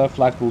front,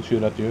 flak will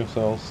shoot at you,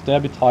 so stay a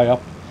bit high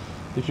up.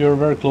 If you're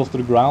very close to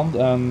the ground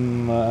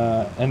and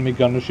enemy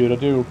gunners shoot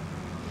at you,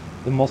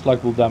 then most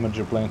likely will damage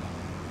your plane.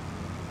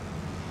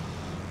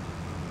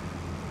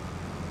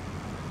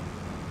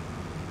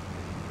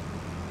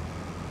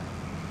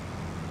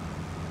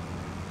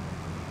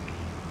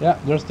 Yeah,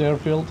 there's the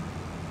airfield.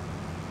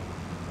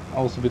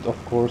 I was a bit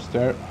off course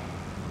there.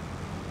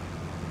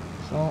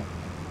 So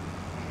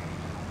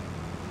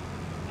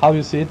how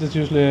you see it is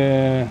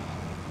usually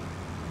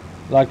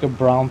like a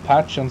brown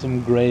patch and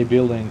some gray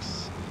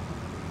buildings.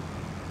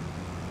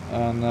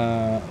 And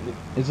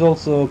it's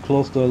also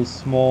close to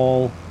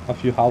a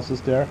few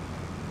houses there.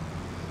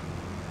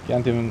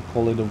 Can't even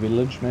call it a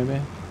village,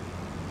 maybe.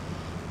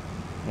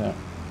 Yeah.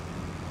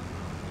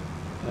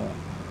 Yeah.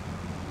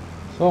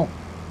 So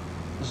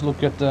let's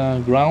look at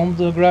the ground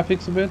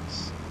graphics a bit.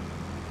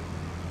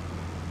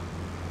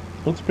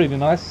 Looks pretty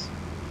nice.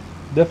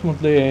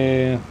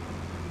 Definitely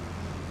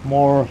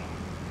more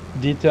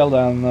detailed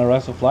than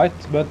Rise of Light,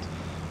 but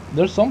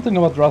there's something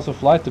about Rise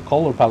of Light, the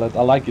color palette,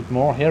 I like it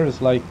more. Here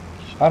is like,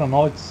 I don't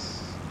know, it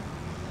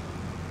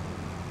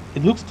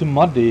looks too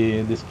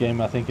muddy, this game,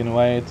 I think, in a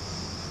way.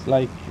 It's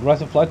like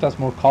Rise of Light has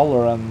more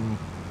color and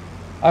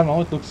I don't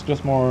know, it looks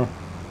just more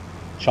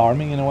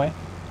charming in a way.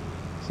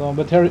 So,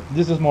 but here,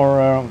 this is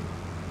more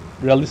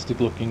realistic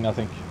looking, I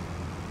think.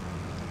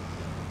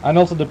 And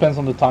also depends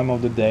on the time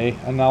of the day,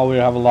 and now we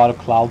have a lot of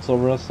clouds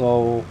over us,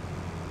 so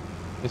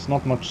it's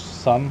not much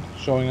sun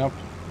showing up.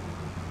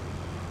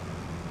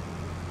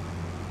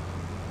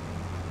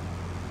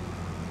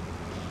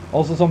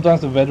 Also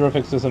sometimes the weather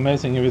effects is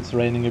amazing if it's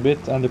raining a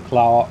bit and the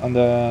cloud and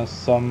the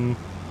sun,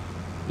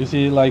 you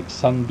see like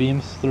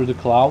sunbeams through the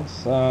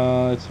clouds.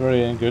 It's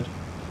very good.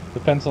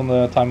 Depends on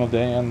the time of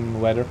day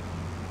and weather.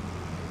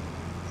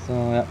 So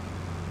yeah,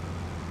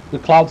 the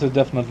clouds is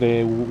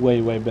definitely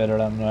way better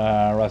than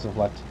Rise of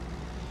Light.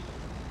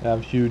 They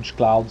have huge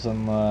clouds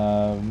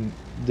and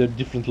they're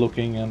different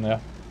looking, and yeah.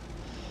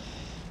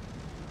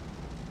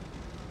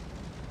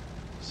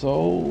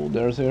 So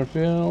there's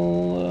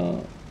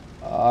airfield.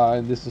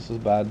 This is a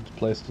bad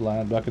place to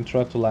land, but I can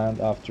try to land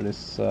after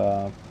this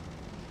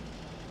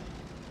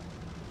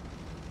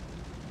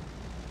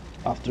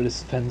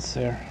fence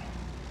here.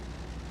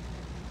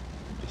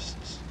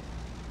 Just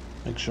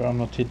make sure I'm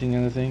not hitting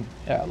anything.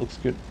 Yeah, it looks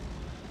good.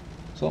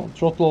 So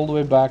throttle all the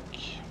way back.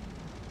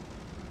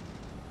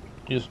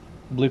 Just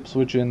blip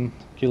switch in,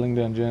 killing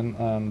the engine,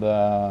 and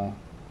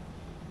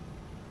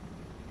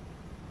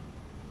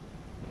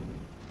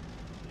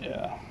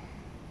yeah.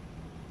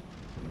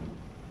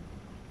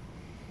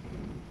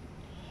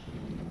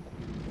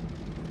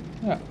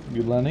 Yeah,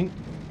 good landing.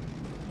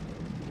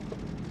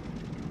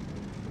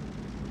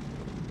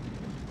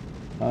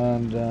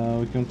 And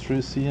we can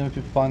see if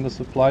we find a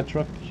supply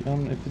truck,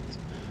 and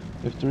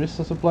if there is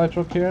a supply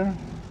truck here.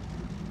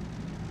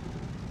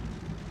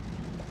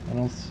 I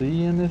don't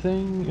see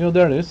anything. Oh,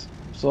 there it is.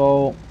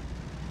 So,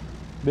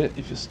 but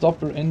if you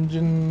stop your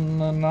engine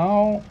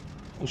now,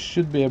 we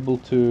should be able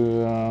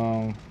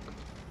to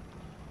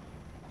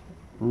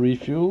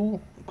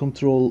refuel.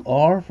 Control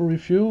R for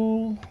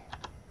refuel.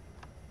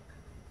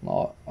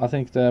 No, I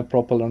think the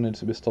propeller needs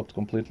to be stopped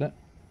completely.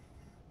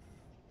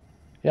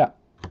 Yeah.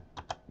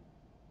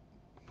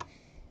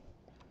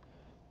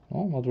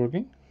 No, not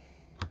working.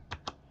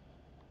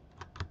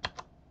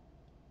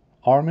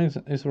 Arming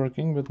is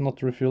working, but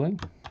not refueling.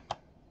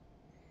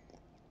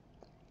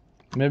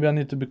 Maybe I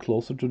need to be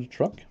closer to the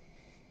truck.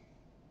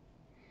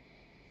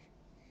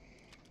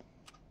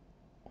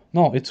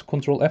 No, it's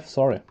Control F,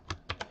 sorry.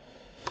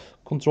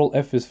 Control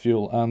F is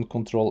fuel and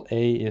Control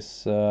A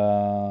is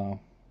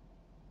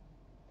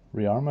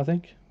rearm, I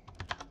think.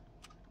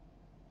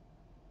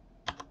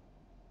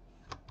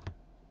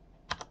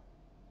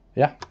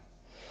 Yeah.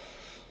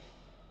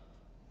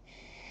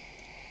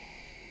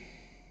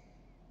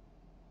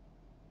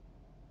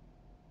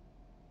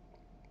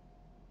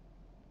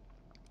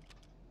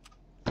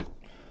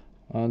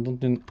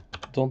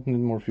 Don't need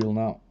more fuel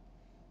now.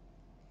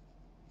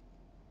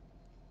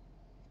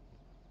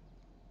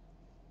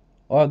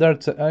 Oh, there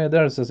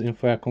it says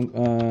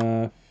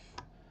info.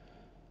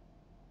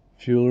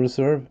 Fuel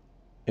reserve,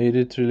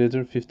 83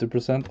 liter,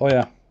 50%. Oh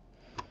yeah.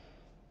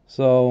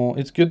 So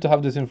it's good to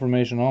have this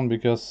information on,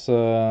 because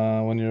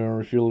when you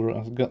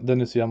refuel, then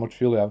you see how much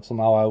fuel you have. So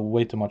now I have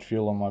way too much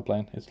fuel on my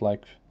plane. It's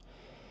like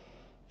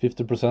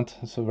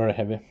 50%. It's very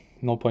heavy.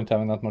 No point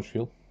having that much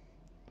fuel.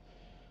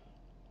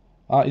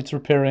 It's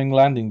repairing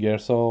landing gear.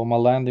 So my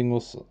landing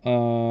was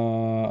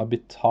a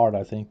bit hard,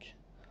 I think.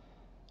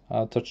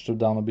 I touched it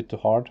down a bit too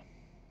hard.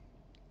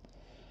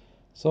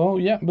 So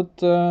yeah, but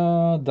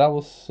that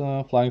was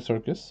Flying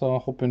Circus. So I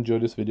hope you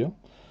enjoyed this video.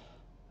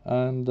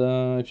 And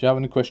if you have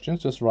any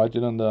questions, just write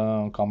it in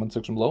the comment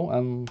section below,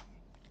 and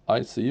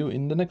I see you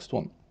in the next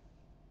one.